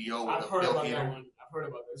HBO. I've heard about that one. I've heard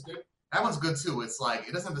about that. It's good. That one's good too. It's like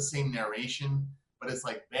it doesn't have the same narration, but it's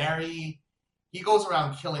like Barry. He goes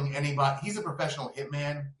around killing anybody. He's a professional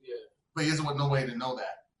hitman. Yeah. But he doesn't want nobody to know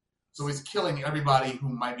that. So he's killing everybody who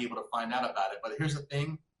might be able to find out about it. But here's the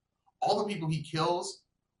thing: all the people he kills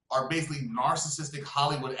are basically narcissistic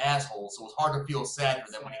Hollywood assholes. So it's hard to feel sad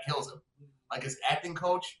for them when he kills them. Like his acting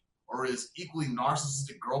coach or his equally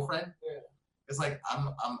narcissistic girlfriend. Yeah. It's like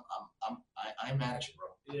I'm mad at you, bro.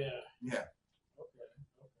 Yeah. Yeah. Okay.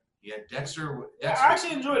 Yeah, Dexter. I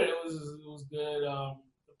actually enjoyed it. It was good. The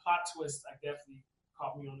plot twist, I definitely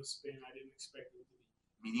caught me on the spin. I didn't expect it to be.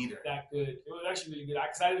 Me neither. That good. It was actually really good.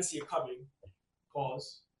 Because I didn't see it coming.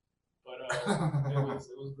 Pause. But it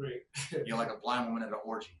was great. You're like a blind woman at an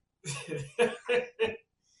orgy.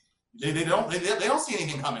 they don't see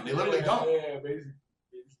anything coming. They literally don't. Yeah, basically.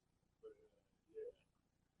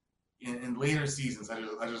 In later seasons, I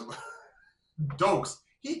just Dokes.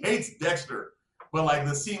 He hates Dexter, but like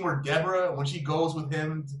the scene where Deborah, when she goes with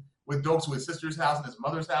him, with Dokes to his sister's house and his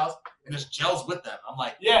mother's house, and just gels with them. I'm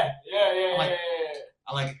like,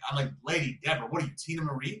 I'm like, Lady Deborah, what are you, Tina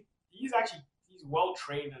Marie? He's well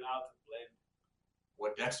trained and out to blend.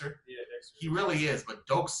 What, Dexter? Yeah, Dexter. He really is, but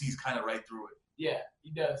Dokes sees kind of right through it. Yeah, he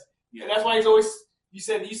does. Yeah, and that's why he's always. You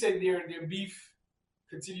said their beef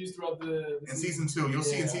continues throughout the in season 2. You'll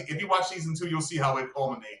see if you watch season 2, you'll see how it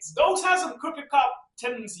culminates. Dokes has some crooked cop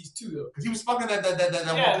tendencies too, though. Because he was fucking that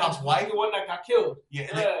one cop's wife, the one that got killed. Yeah,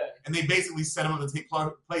 and they basically set him up to take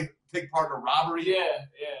part in a robbery. Yeah.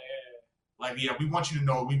 Like, yeah, we want you to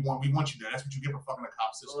know, we want you there. That's what you get for fucking a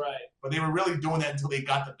cop's sister. Right. But they were really doing that until they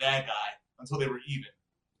got the bad guy, until they were even.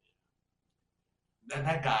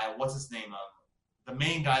 That guy, what's his name? The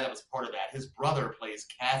main guy that was part of that, his brother plays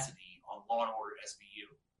Cassidy on Law and Order SVU.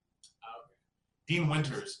 Okay. Dean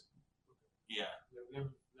Winters. Yeah. Never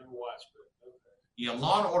watched, but okay. Yeah,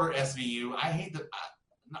 Law and Order SVU. I hate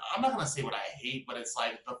I'm not gonna say what I hate, but it's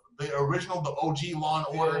like the original, the OG Law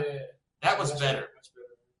and Order. Yeah. That was better.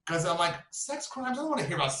 Because I'm like, sex crimes. I don't want to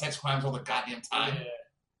hear about sex crimes all the goddamn time. Yeah.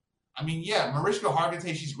 I mean, yeah, Mariska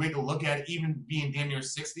Hargitay, she's great to look at, even being damn near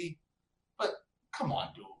 60. But come on,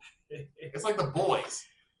 dude. It's like The Boys.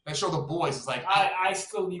 That show, The Boys, is like. I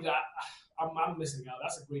still need that. I'm missing out.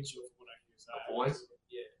 That's a great show from what I hear. So The Boys?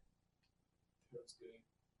 Yeah. That's good.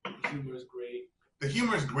 The humor is great. The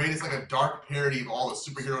humor is great. It's like a dark parody of all the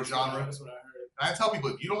superhero genre. That's what I heard. And I tell people,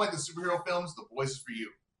 if you don't like the superhero films, The Boys is for you.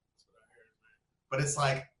 That's what I heard, man. But it's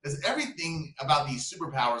like, does everything about these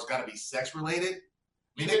superpowers got to be sex related?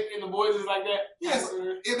 I mean, and The Boys is like that? Yes.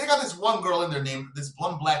 Yeah, they got this one girl in there this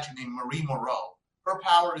one black chick named Marie Moreau. Her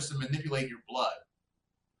power is to manipulate your blood.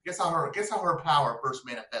 Guess how her power first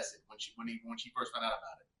manifested when she first found out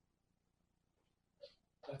about it.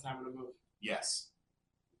 That time of the movie. Yes.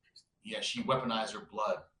 Yeah, she weaponized her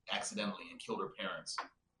blood accidentally and killed her parents.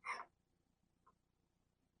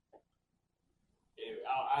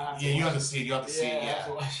 You have to see it. You have to see it.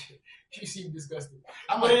 Yeah. She seemed disgusting.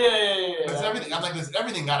 I'm like, does everything? I'm like, does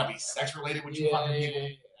everything gotta be sex related with you fucking people?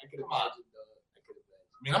 I could imagine.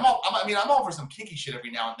 I mean, I'm all for some kinky shit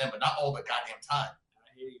every now and then, but not all the goddamn time.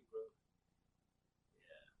 I hear you, bro.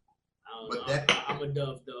 But I'm a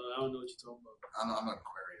dove, though. I don't know what you're talking about. I'm an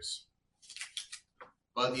Aquarius.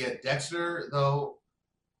 But yeah, Dexter though.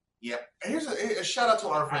 Yeah, here's a shout out to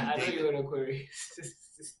our friend I David. know you're an Aquarius.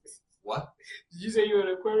 What? Did you say you're an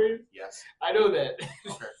Aquarius? Yes. I know that.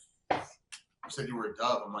 Okay. You said you were a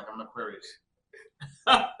dove. I'm like, I'm an Aquarius.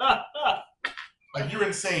 Like, you're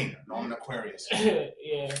insane. No, I'm an Aquarius. Yeah,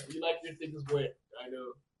 you like your things wet. I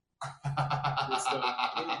know.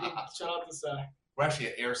 Shout out to Sai. We're actually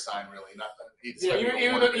an air sign, really. Not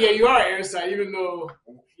you are an air sign, even though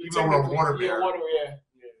we're a water bear. Yeah.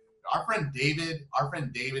 Our friend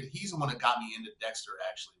David, he's the one that got me into Dexter,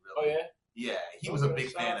 actually. Really. Oh yeah. Yeah, he was a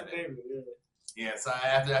big fan of it. David, yeah. So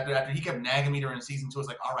after he kept nagging me during season 2, I was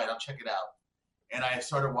like, all right, I'll check it out. And I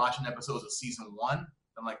started watching episodes of season 1.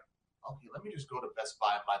 I'm like, okay, let me just go to Best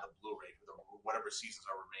Buy and buy the Blu-ray for whatever seasons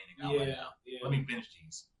are remaining out right now. Yeah. Let me binge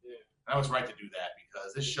these. Yeah. And I was right to do that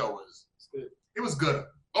because this show was good. It was good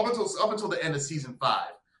up until the end of season 5.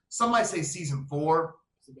 Some might say season 4.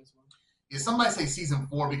 It's the best one. Yeah, some might say season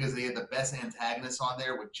 4 because they had the best antagonists on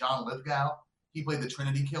there with John Lithgow. He played the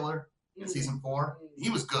Trinity Killer in season 4. He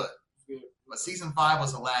was good. But season 5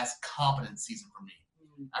 was the last competent season for me.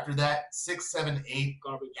 After that, 6, 7, 8,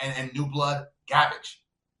 garbage, and New Blood, garbage.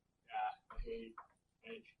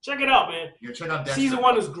 Check it out, man. Yeah, check out Dexter. Season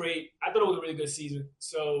 1 was great. I thought it was a really good season.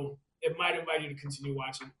 So it might invite you to continue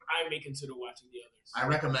watching. I may consider watching the others. I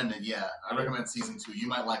recommend it, yeah. I recommend season 2. You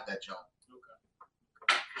might like that, Joe.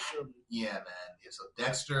 Okay. For sure, man. Yeah, man. Yeah, so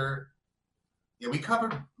Dexter. Yeah, we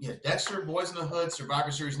covered Dexter, Boyz in the Hood,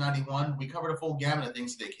 Survivor Series 91. We covered a full gamut of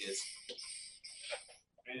things today, kids.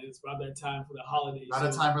 And it's about that time for the holidays. About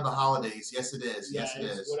that time for the holidays. Yes, it is. Yes, it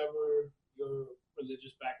is. Whatever your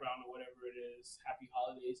religious background or whatever it is. Happy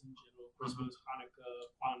holidays in general. Christmas, Hanukkah,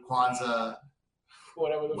 Kwanzaa.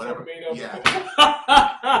 Whatever the fuck made up. Yeah.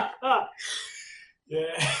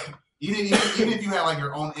 Yeah. Even if you had like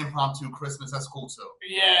your own impromptu Christmas, that's cool too.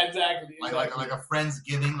 Yeah, exactly. Like a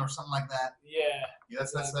Friendsgiving or something like that. Yeah. Yeah,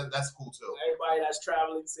 that's cool too. Everybody that's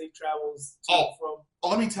traveling, safe travels to and from. Oh,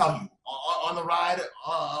 let me tell you, on the ride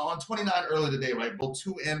on 29 early today, right? Both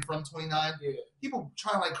to and from 29. Yeah. People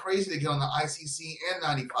trying like crazy to get on the ICC and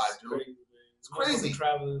 95, dude. It's crazy.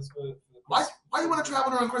 Travelers Why you want to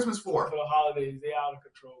travel during Christmas for? For the holidays, they out of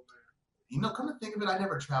control, man. You know, come to think of it, I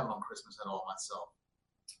never traveled on Christmas at all myself.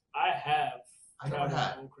 I have. I never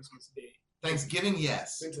had. On Christmas Day. Thanksgiving,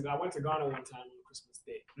 yes. I went to Ghana one time on Christmas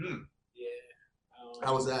Day. Yeah.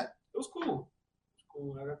 How was that? It was cool.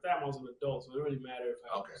 At the time, I was an adult, so it didn't really matter if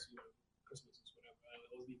I was, Christmas or whatever. I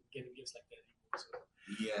wasn't even getting gifts like that anymore. So.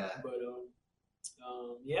 Yeah.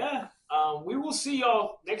 But we will see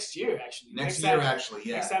y'all next year. Actually, next year,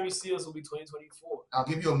 yeah. Next time you see us will be 2024. I'll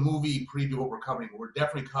give you a movie preview of what we're covering. We're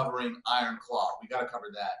definitely covering Iron Claw. We got to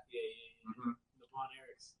cover that. Yeah. Mm-hmm. The Von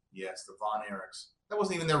Erichs. Yes, the Von Erichs. That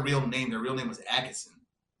wasn't even their real name. Their real name was Atkinson.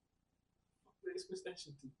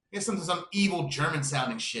 It's some evil German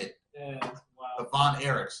sounding shit. Yeah, wow. The Von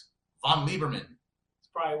Erichs. Von Lieberman. It's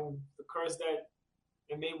probably the curse that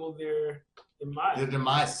enabled their demise. Their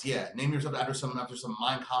demise, yeah. Name yourself after some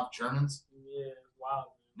Mein Kampf Germans. Yeah, wow.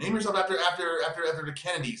 Name yourself after the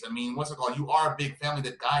Kennedys. I mean, what's it called? You are a big family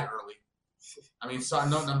that died early. I mean,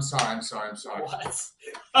 I'm sorry. What?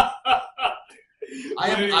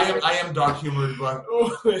 I am dark humored, but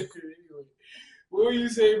what were you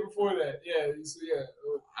saying before that? Yeah,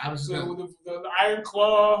 I was with the Iron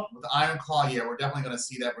Claw. With the Iron Claw, yeah, we're definitely going to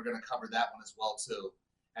see that. We're going to cover that one as well too.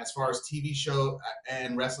 As far as TV show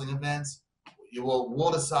and wrestling events,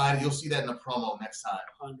 we'll decide. You'll see that in the promo next time.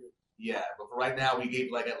 100. Yeah, but for right now, we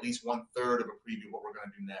gave like at least 1/3 of a preview of what we're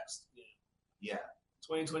going to do next. Yeah.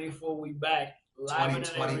 2024, we back.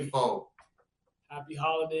 2024. Happy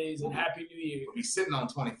holidays and Happy New Year. We'll be sitting on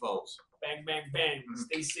 24s. Bang, bang, bang.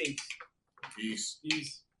 Stay safe. Peace.